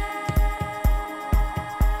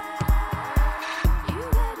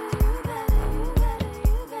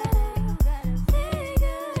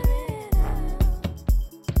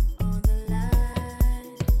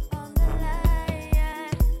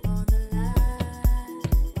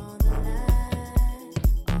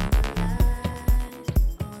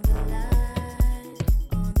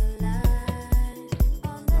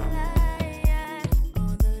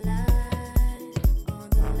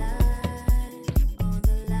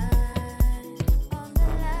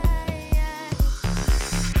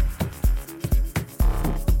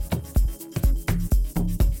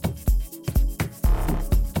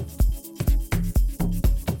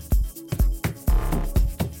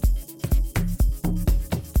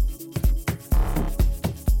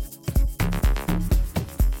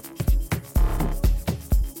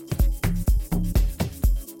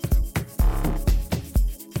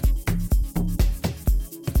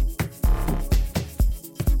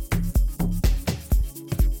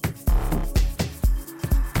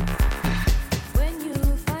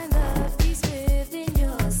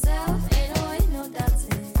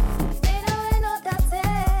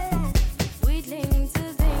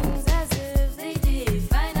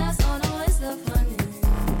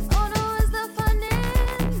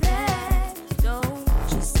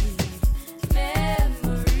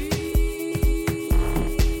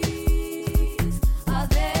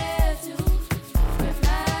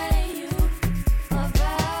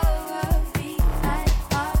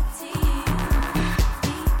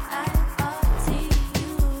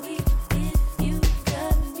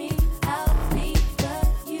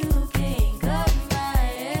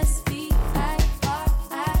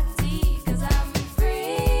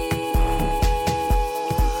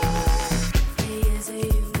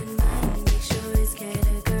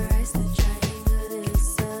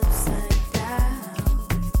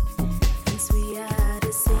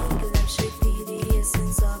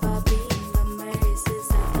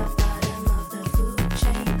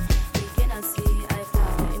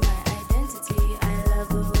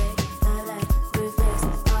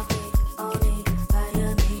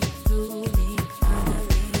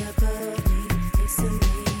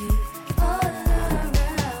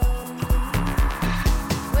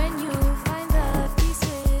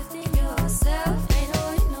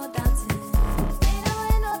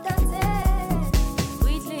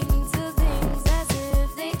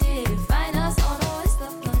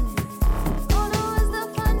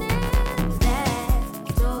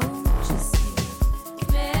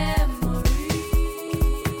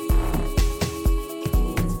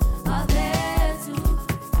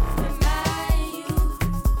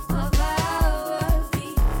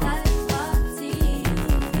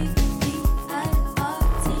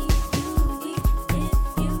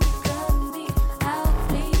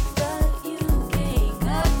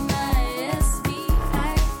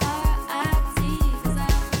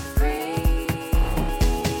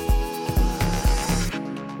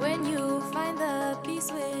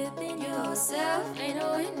 yourself, ain't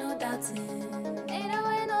no way, no doubting. Ain't no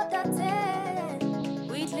way, no doubting.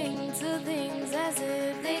 We cling to things as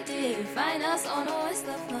if they did find us. Oh no, it's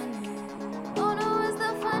the fun. Oh no, it's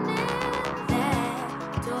the fun in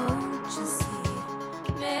that. Don't you see?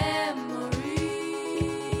 Memories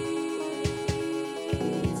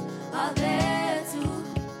are there to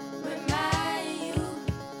remind you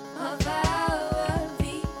of our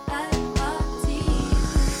VIRT.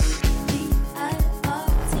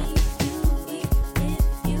 VIRTUE. If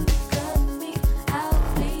you cut me, I'll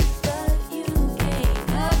bleed, but you can't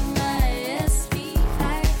cut my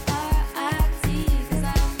SVIRIT, 'cause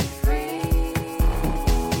I'm free.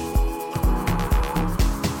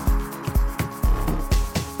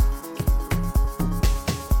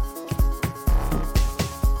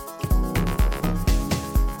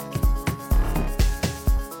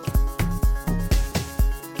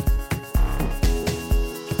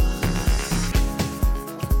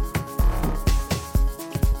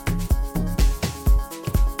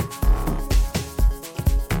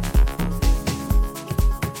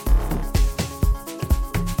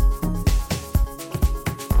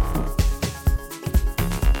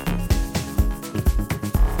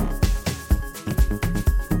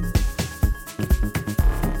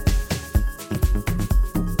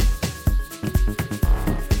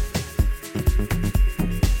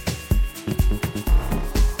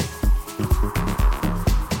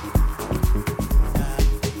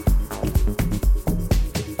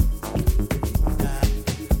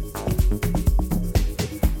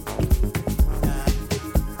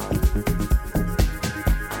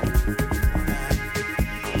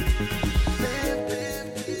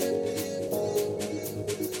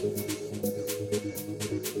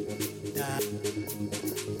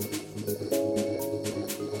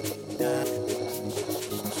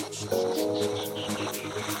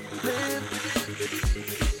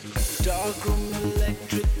 Dark room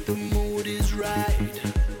electric, the mood is right.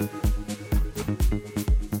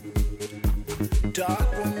 Dark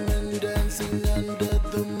woman dancing under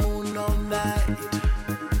the moon all night.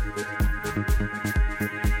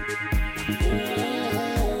 Ooh,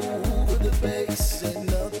 with the bass ain't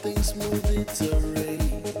nothing smooth, it's a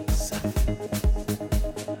race.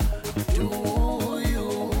 Do you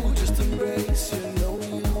just embrace? You know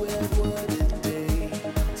you have what it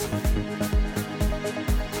takes.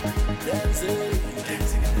 Dancing,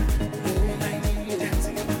 dancing, boom,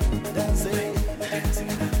 dancing, dancing,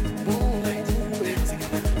 dancing, boom, dancing,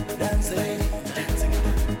 dancing, dancing,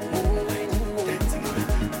 boom, dancing,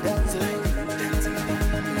 dancing, dancing.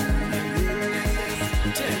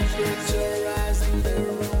 Temperature rising, the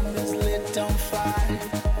room is lit on fire.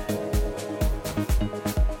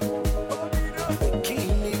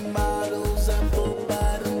 Bikini models, apple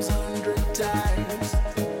bottoms 100 times.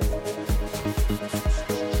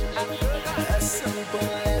 A simple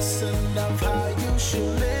lesson of how you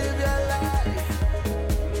should live your life.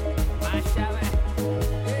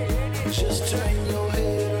 Just turn your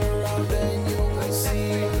head around and you will see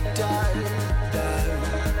you die, die.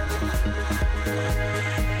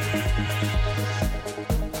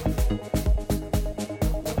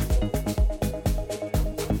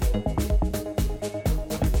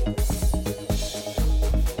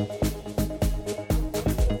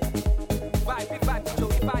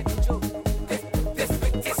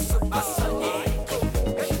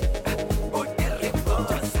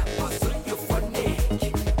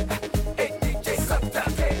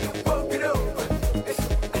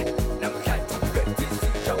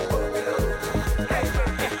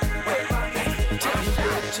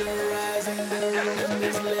 Temperature rising, the room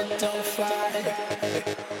is lit on fire.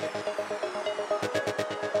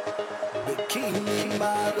 Bikini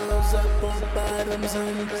models, apple bottoms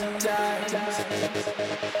 100 times.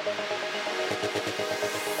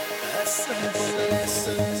 A simple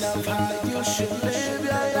lesson of how you should live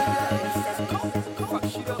your life.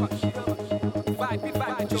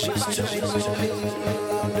 Just turn your head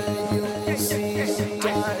around and you will see you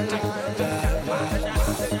die, die, die.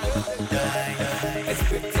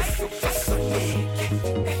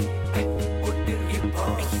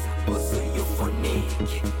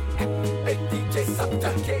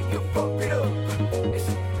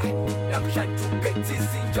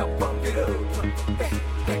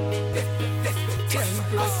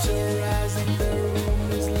 Temperature rising, the room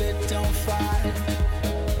is lit on fire.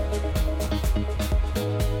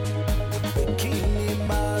 Bikini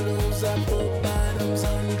models, apple bottoms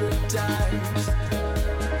 100 times.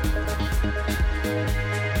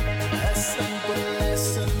 A simple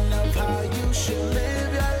lesson of how you should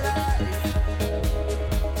live your life.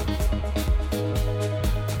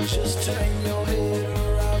 Just turn your head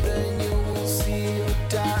around and you will see you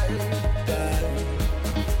die, die.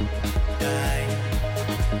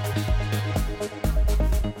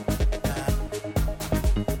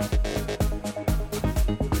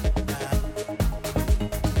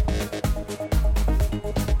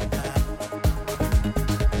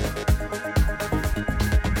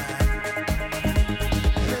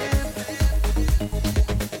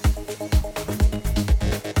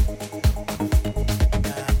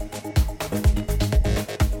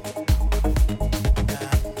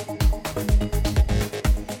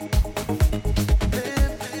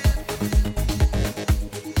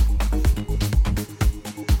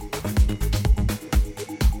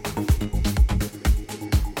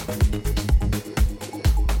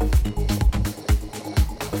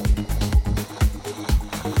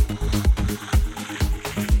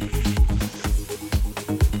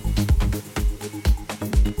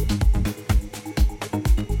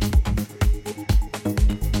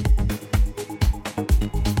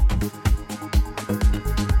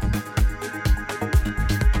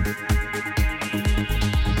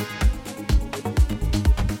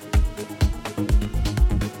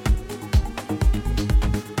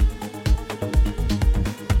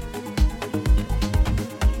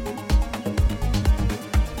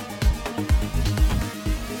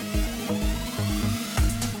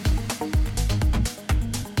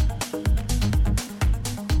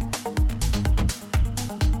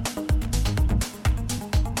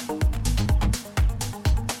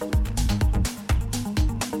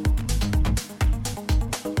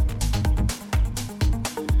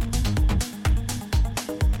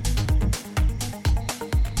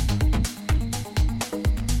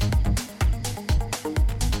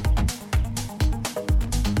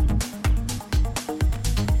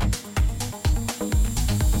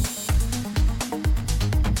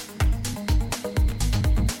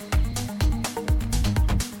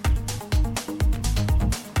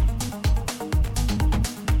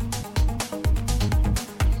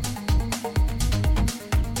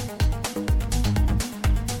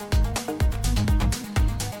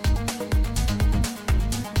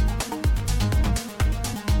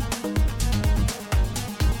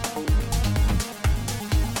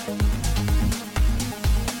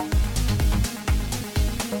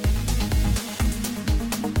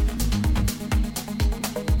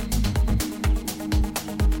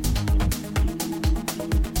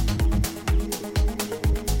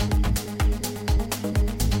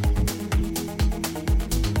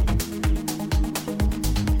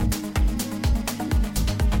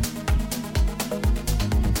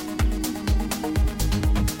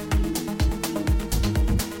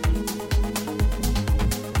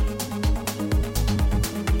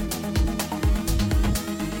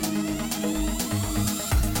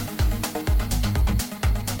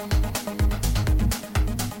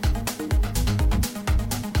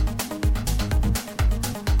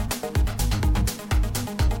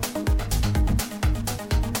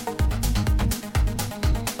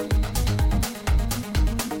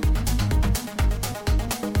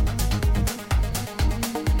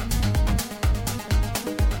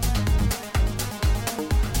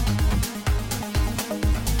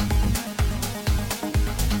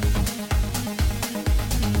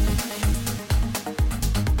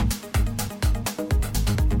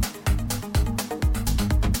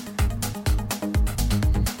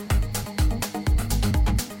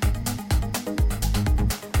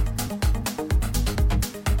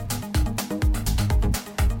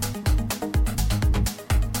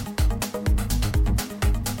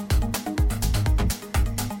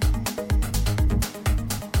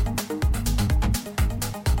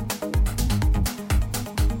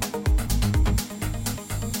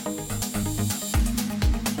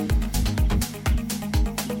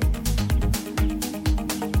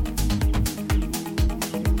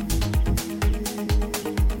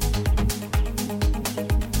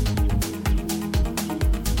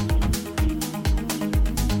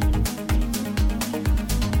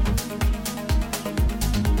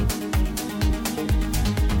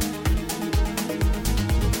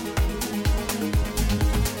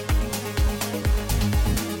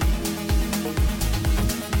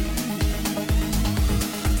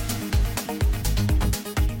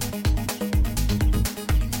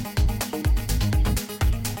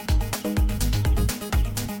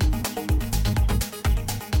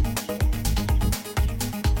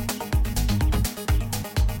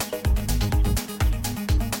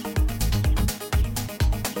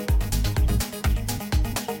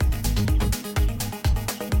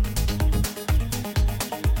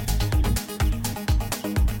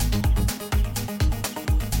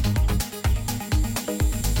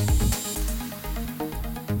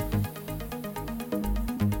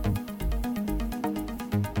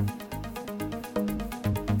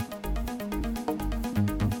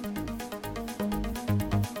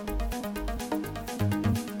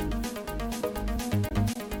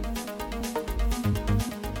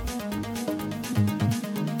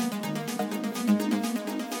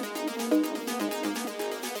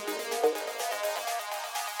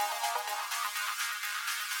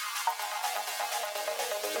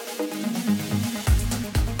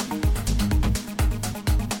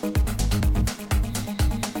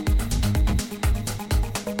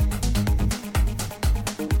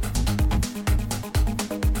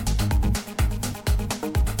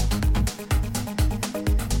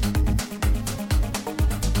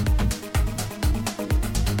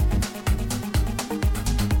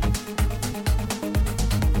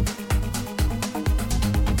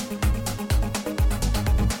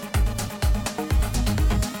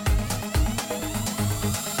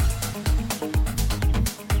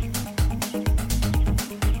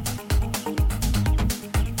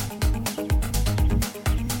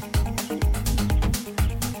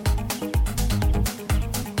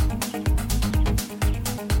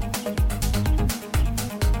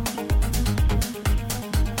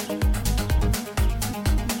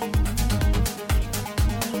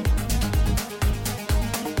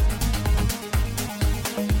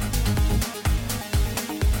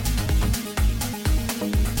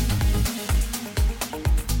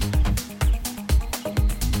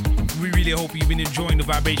 We really hope you've been enjoying the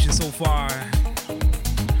vibration so far.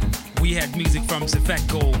 We had music from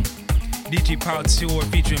Zefeco, DJ Poutsure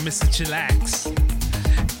featuring Mr. Chillax,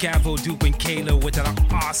 Gavo, Dupe, and Kayla with an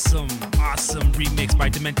awesome remix by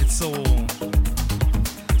Demented Soul.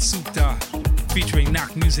 Supta featuring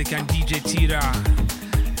Knock Music and DJ Tira.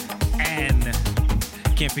 And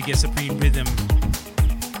can't forget Supreme Rhythm.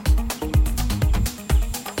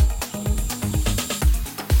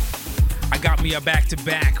 I got me a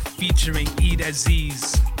back-to-back featuring Eid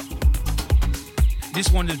Aziz.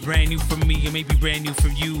 This one is brand new for me, it may be brand new for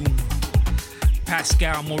you.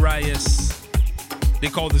 Pascal Moraes. They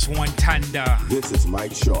call this one Tanda. This is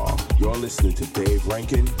Mike Shaw. You're listening to Dave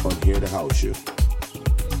Rankin on Here to House You.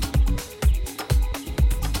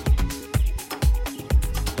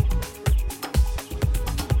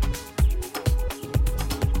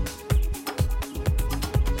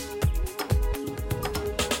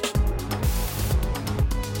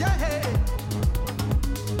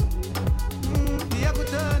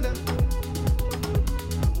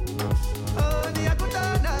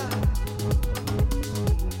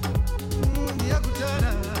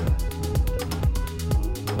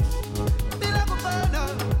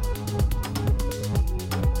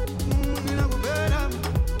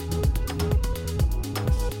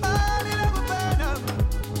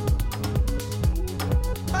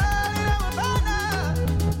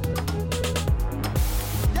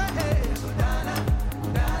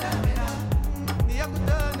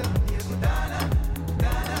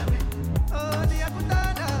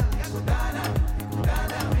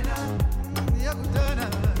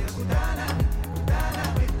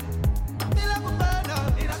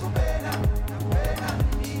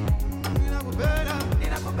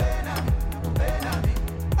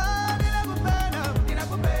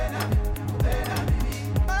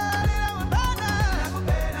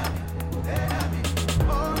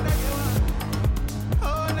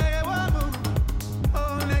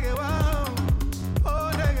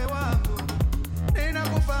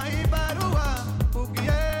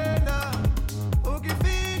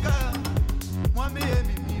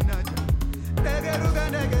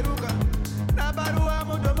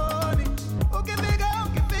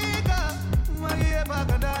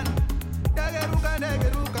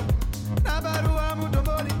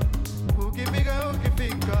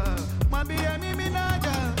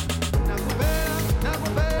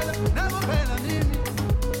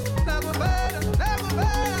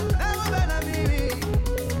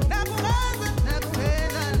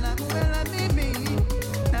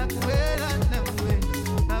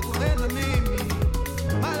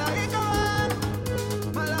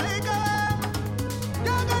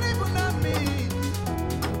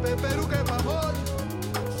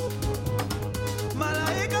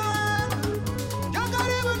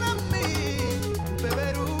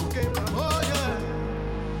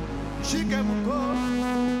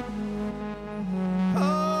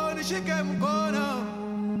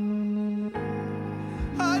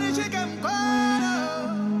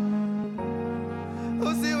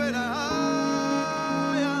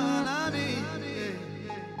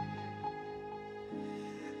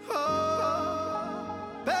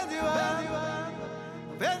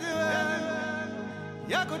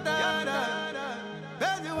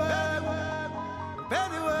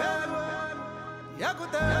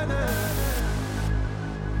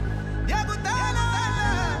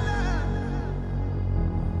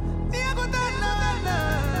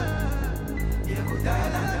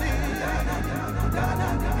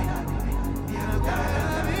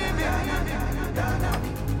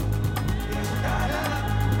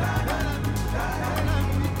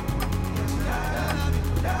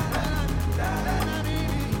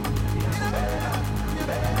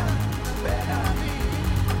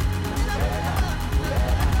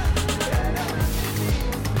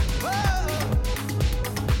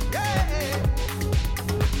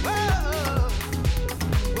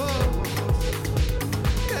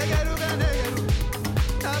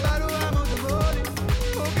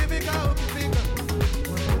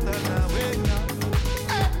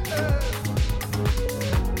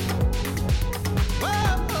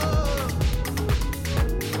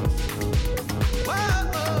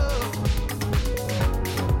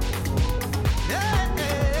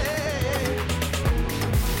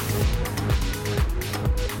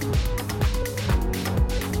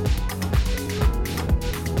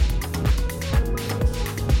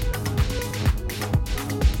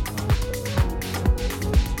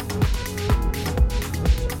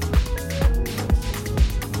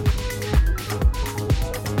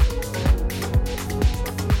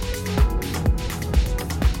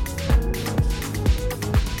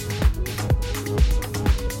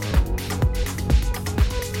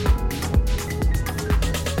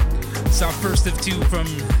 first of two from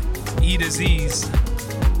E to Z's.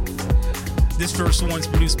 This first one's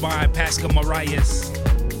produced by Pascal Marias.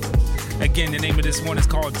 Again, the name of this one is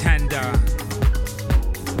called Tanda.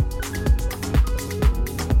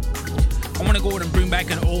 I want to go ahead and bring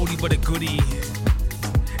back an oldie but a goodie.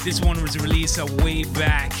 This one was released way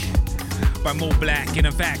back by Mo Black, and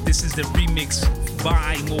in fact, this is the remix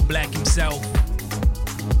by Mo Black himself.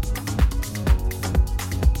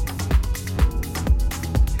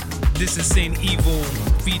 This is Saint Evil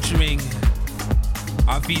featuring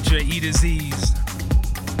our feature E to Z's.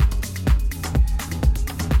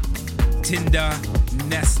 Tinda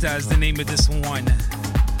Nesta is the name of this one.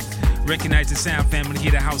 Recognize the sound, family, here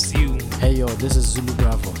to house you. Hey yo, this is Zulu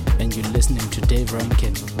Bravo, and you're listening to Dave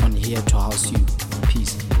Rankin on Here to House You.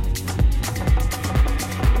 Peace.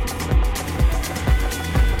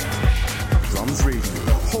 Drums Radio,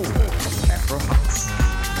 the home of Afro House.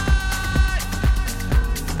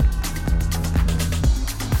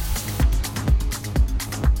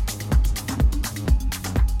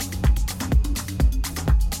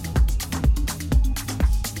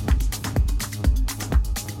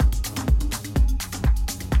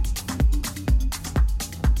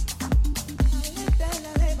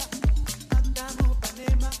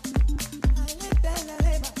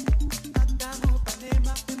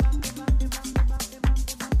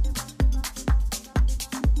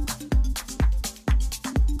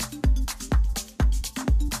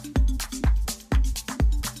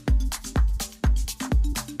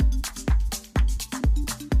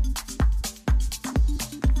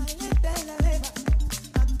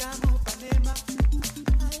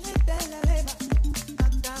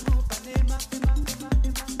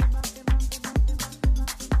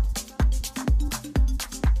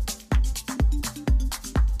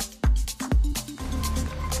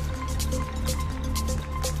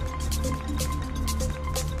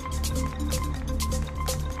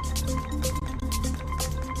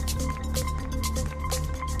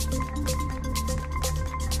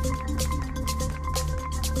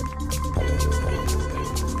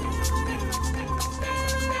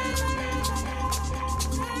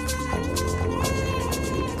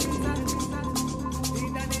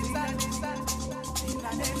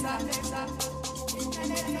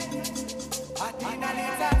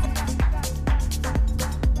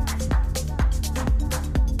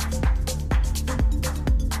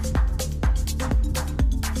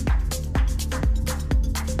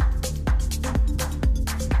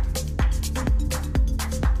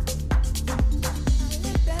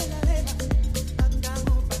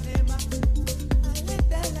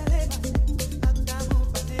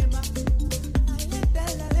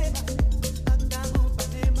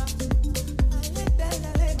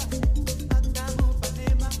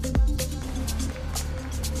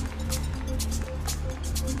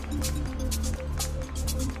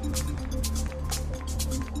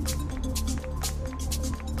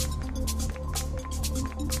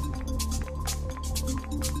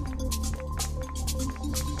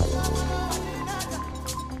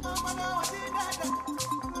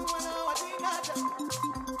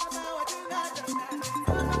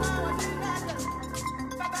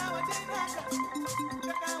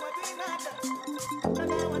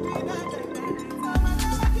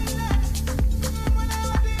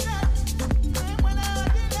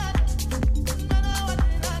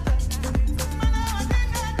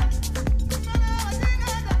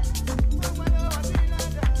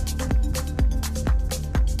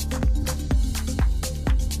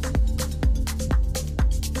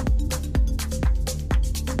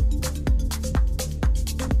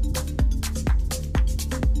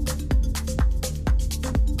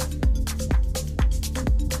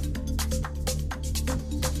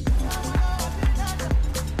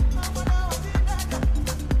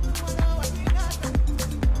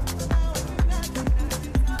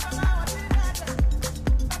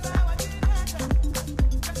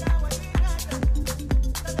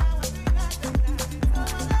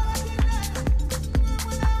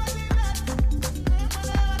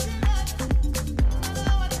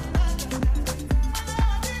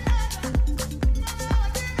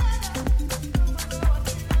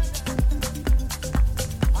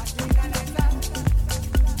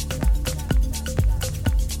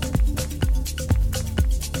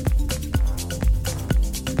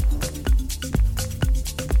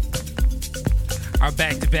 Our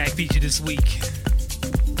back-to-back feature this week,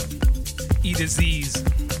 E to Z's.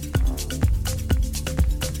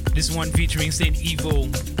 This one featuring Saint Evil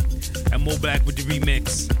and Mo Black with the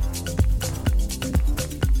remix.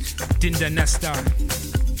 Tinda Nesta.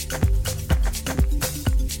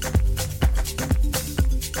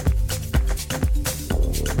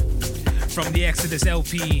 from the Exodus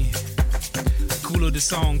LP. Kulo the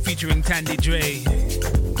song featuring Tandy Dre.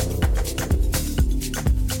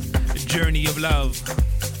 Journey of Love.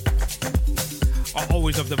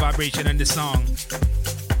 Always of the vibration and the song.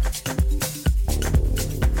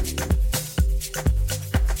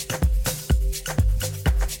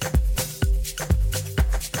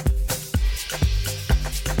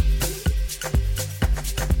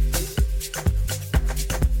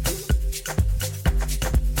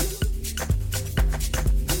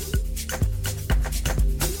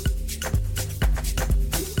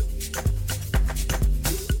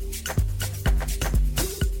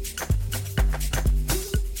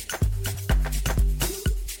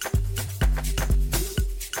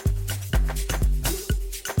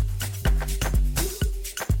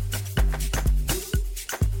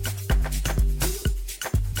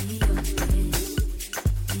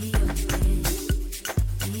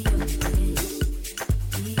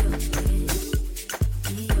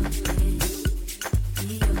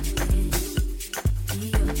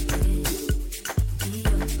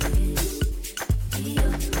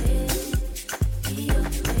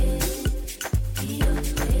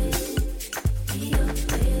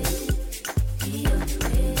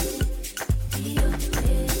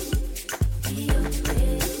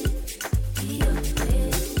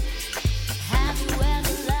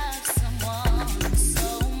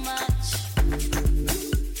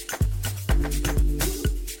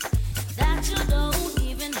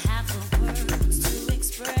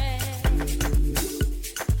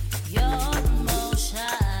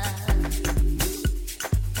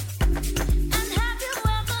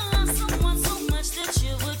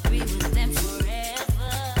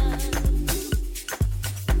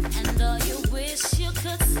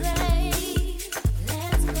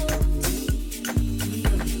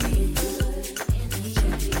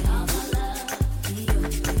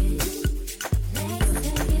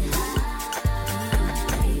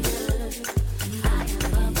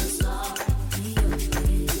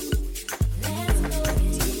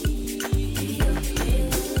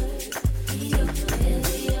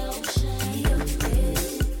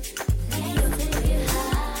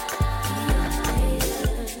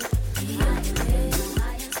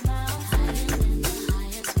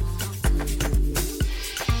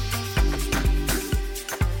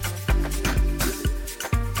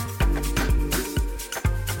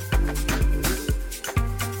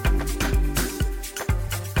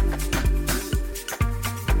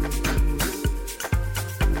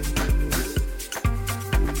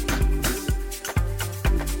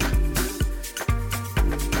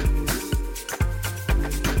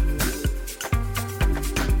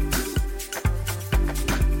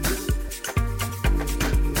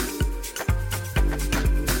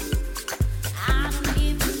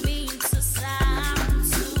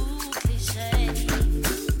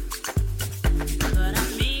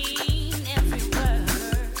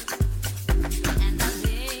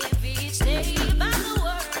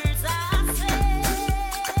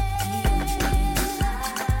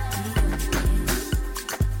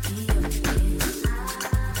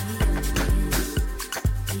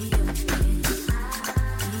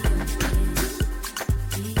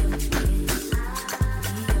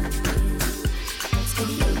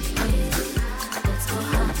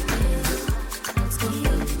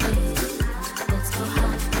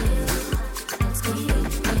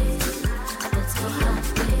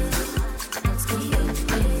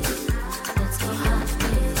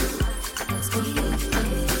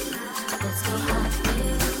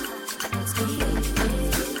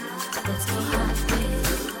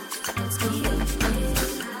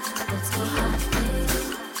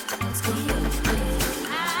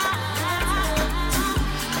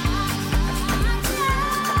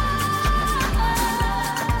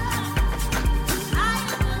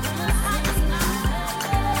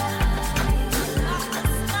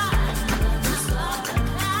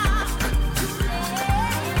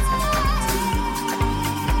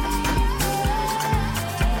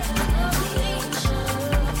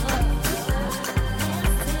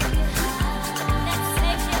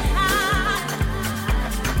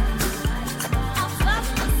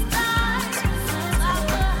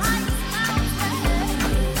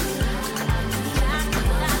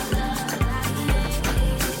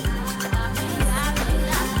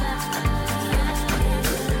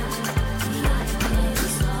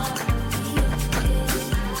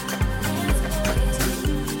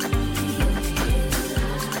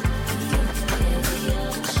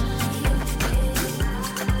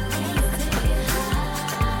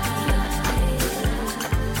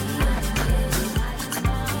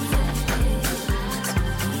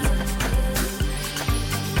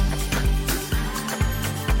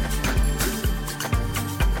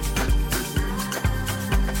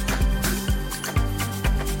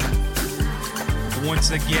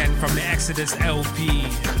 once again from the Exodus LP.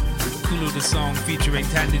 Kulu the song featuring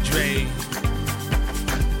Tanda Dre.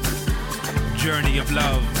 Journey of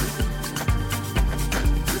Love.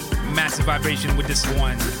 Massive vibration with this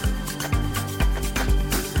one.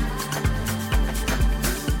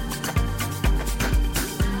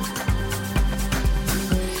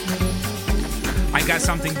 I got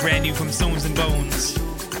something brand new from Stones and Bones.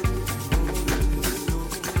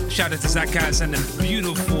 Shout out to Zakas and the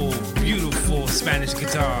beautiful, beautiful Spanish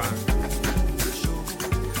guitar.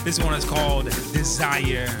 This one is called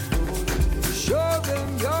Desire. Show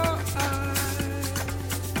them your eyes,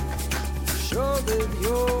 show them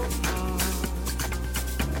your heart,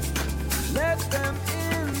 let them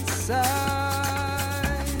inside,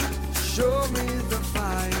 show me the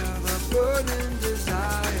fire, the burning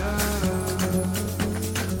desire.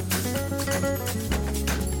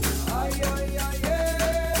 Ay, ay, ay,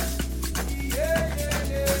 yeah, yeah,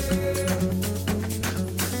 yeah, yeah.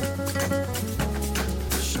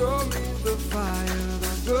 Show me the fire,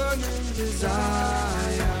 the burning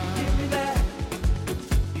desire. Give me that,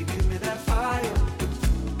 you give me that fire.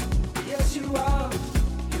 Yes, you are,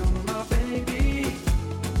 you're my baby.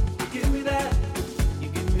 Give me that, you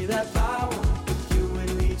give me that power. You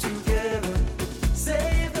and me together,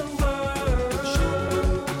 save the world.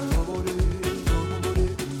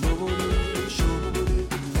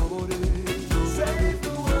 Save the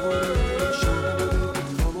world.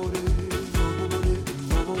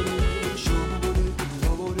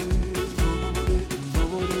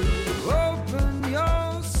 Open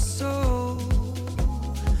your soul,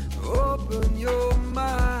 open your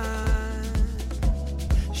mind.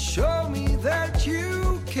 Show me that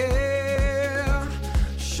you care.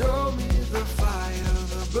 Show me the fire,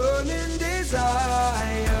 the burning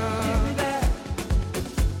desire. Give me that,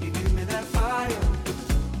 you give me that fire.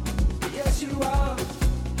 Yes, you are,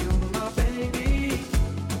 you're my baby.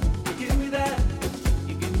 Give me that,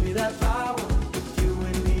 you give me that power. You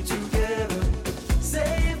and me together,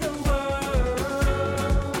 save the world.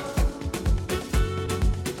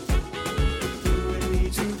 You and me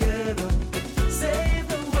together, save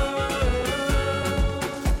the world.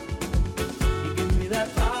 You give me that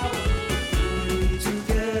power. You and me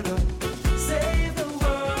together, save the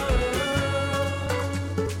world.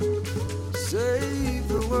 Save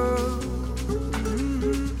the world.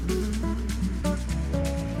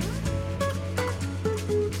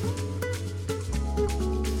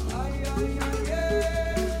 Ay, ay, ay, yeah,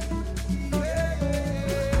 yeah.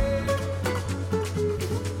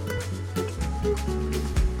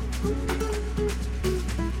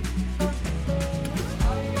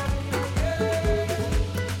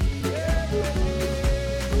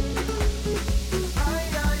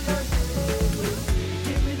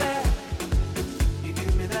 Give me that, you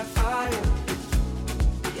give me that fire.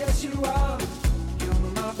 Yes, you are, you're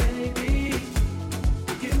my baby.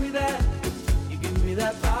 Give me that, you give me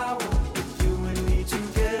that power. You and me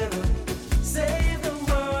together, save the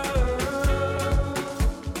world.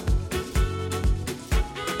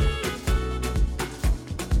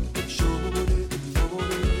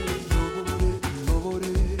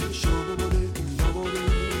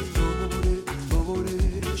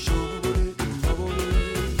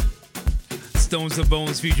 Stones and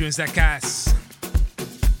Bones featuring Zakas.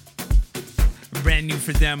 Brand new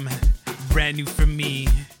for them, brand new for me.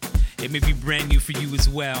 It may be brand new for you as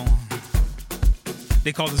well.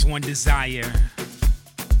 They call this one Desire.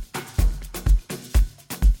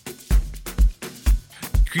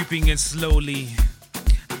 Creeping in slowly,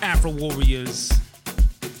 Afro Warriors.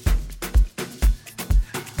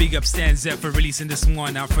 Big up Stan Zep for releasing this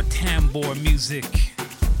one out for Tambor Music.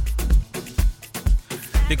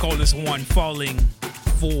 They call this one Falling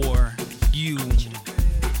For You.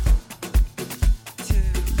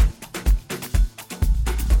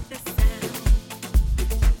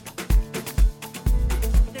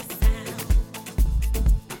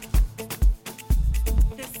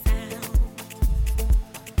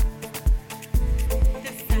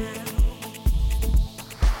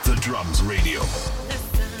 The Drums Radio.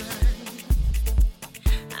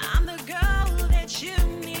 I'm the girl that you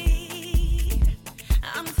need.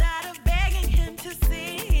 I'm tired of begging him to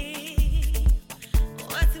see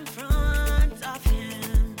what's in front of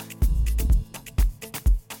him.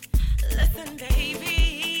 Listen,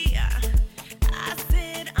 baby, I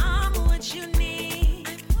said I'm what you need.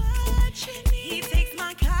 He takes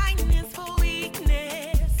my kindness for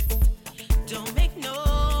weakness. Don't make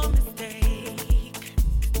no mistake.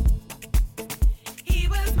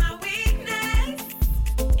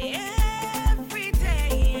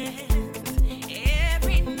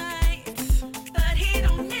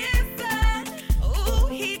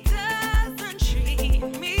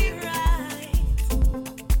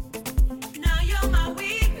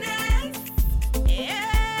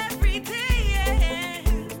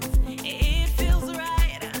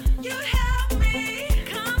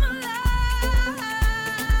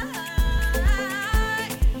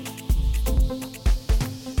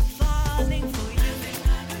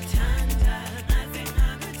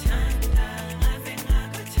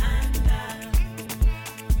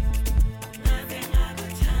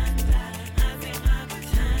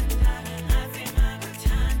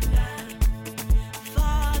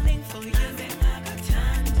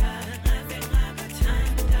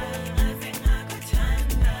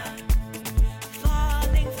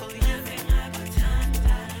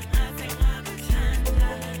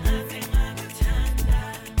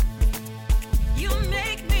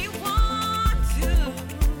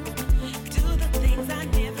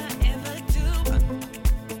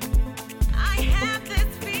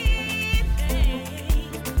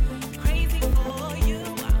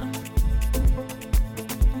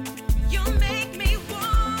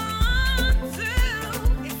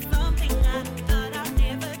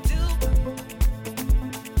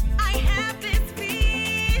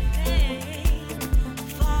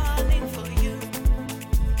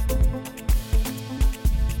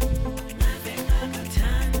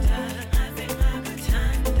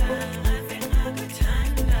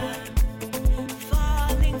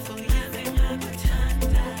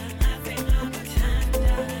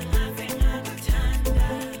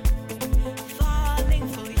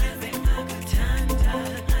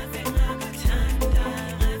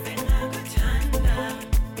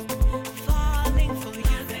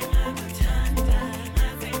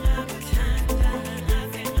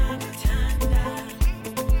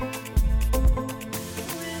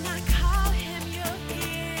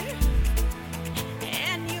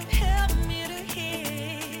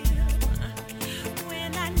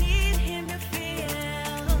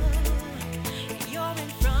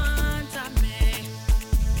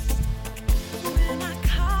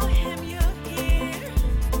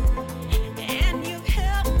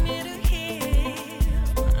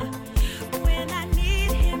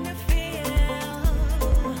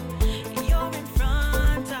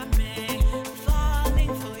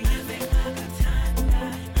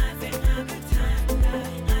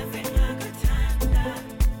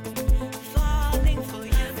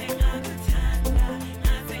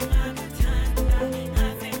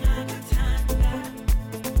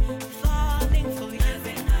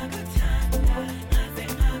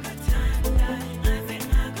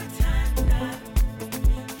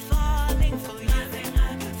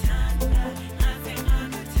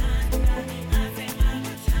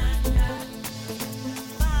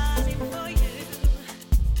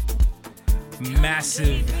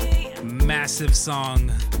 massive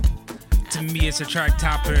song. To me, it's a chart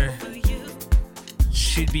topper.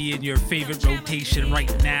 Should be in your favorite rotation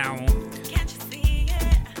right now.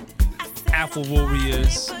 Afro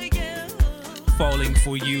Warriors, Falling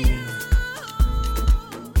for You.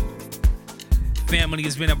 Family,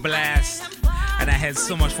 has been a blast, and I had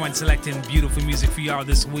so much fun selecting beautiful music for y'all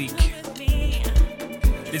this week.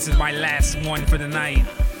 This is my last one for the night.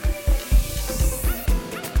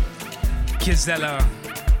 Kizella,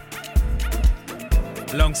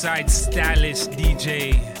 alongside Stylish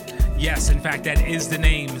DJ. Yes, in fact, that is the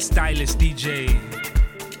name, Stylish DJ.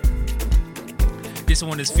 This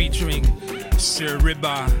one is featuring Sir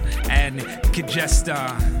Riba and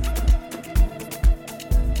Kajesta.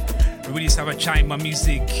 Really have a chime of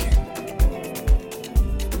music.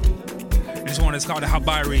 This one is called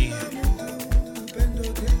Habari.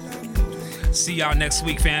 See y'all next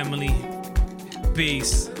week, family.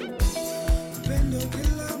 Peace.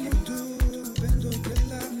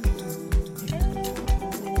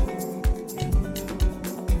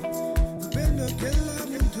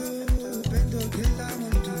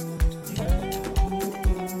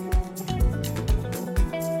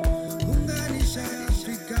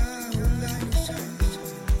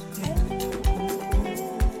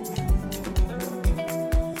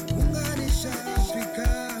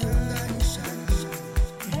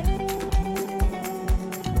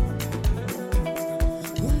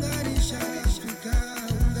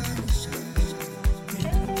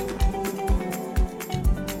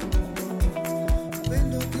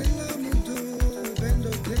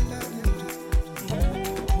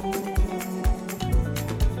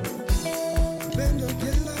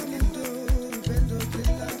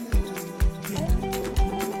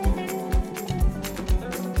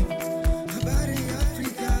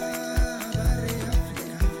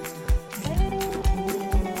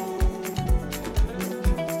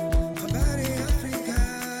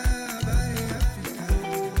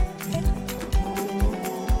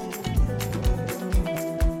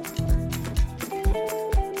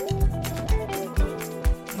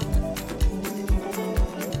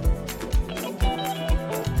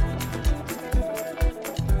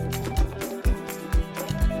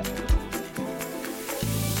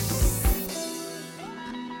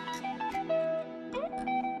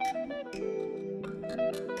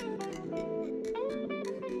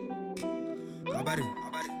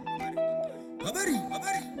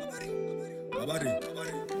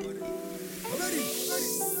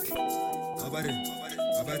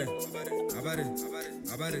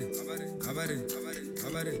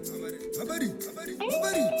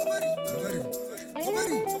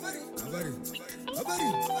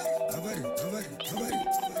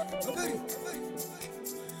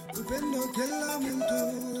 Upendo que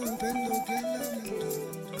lamento,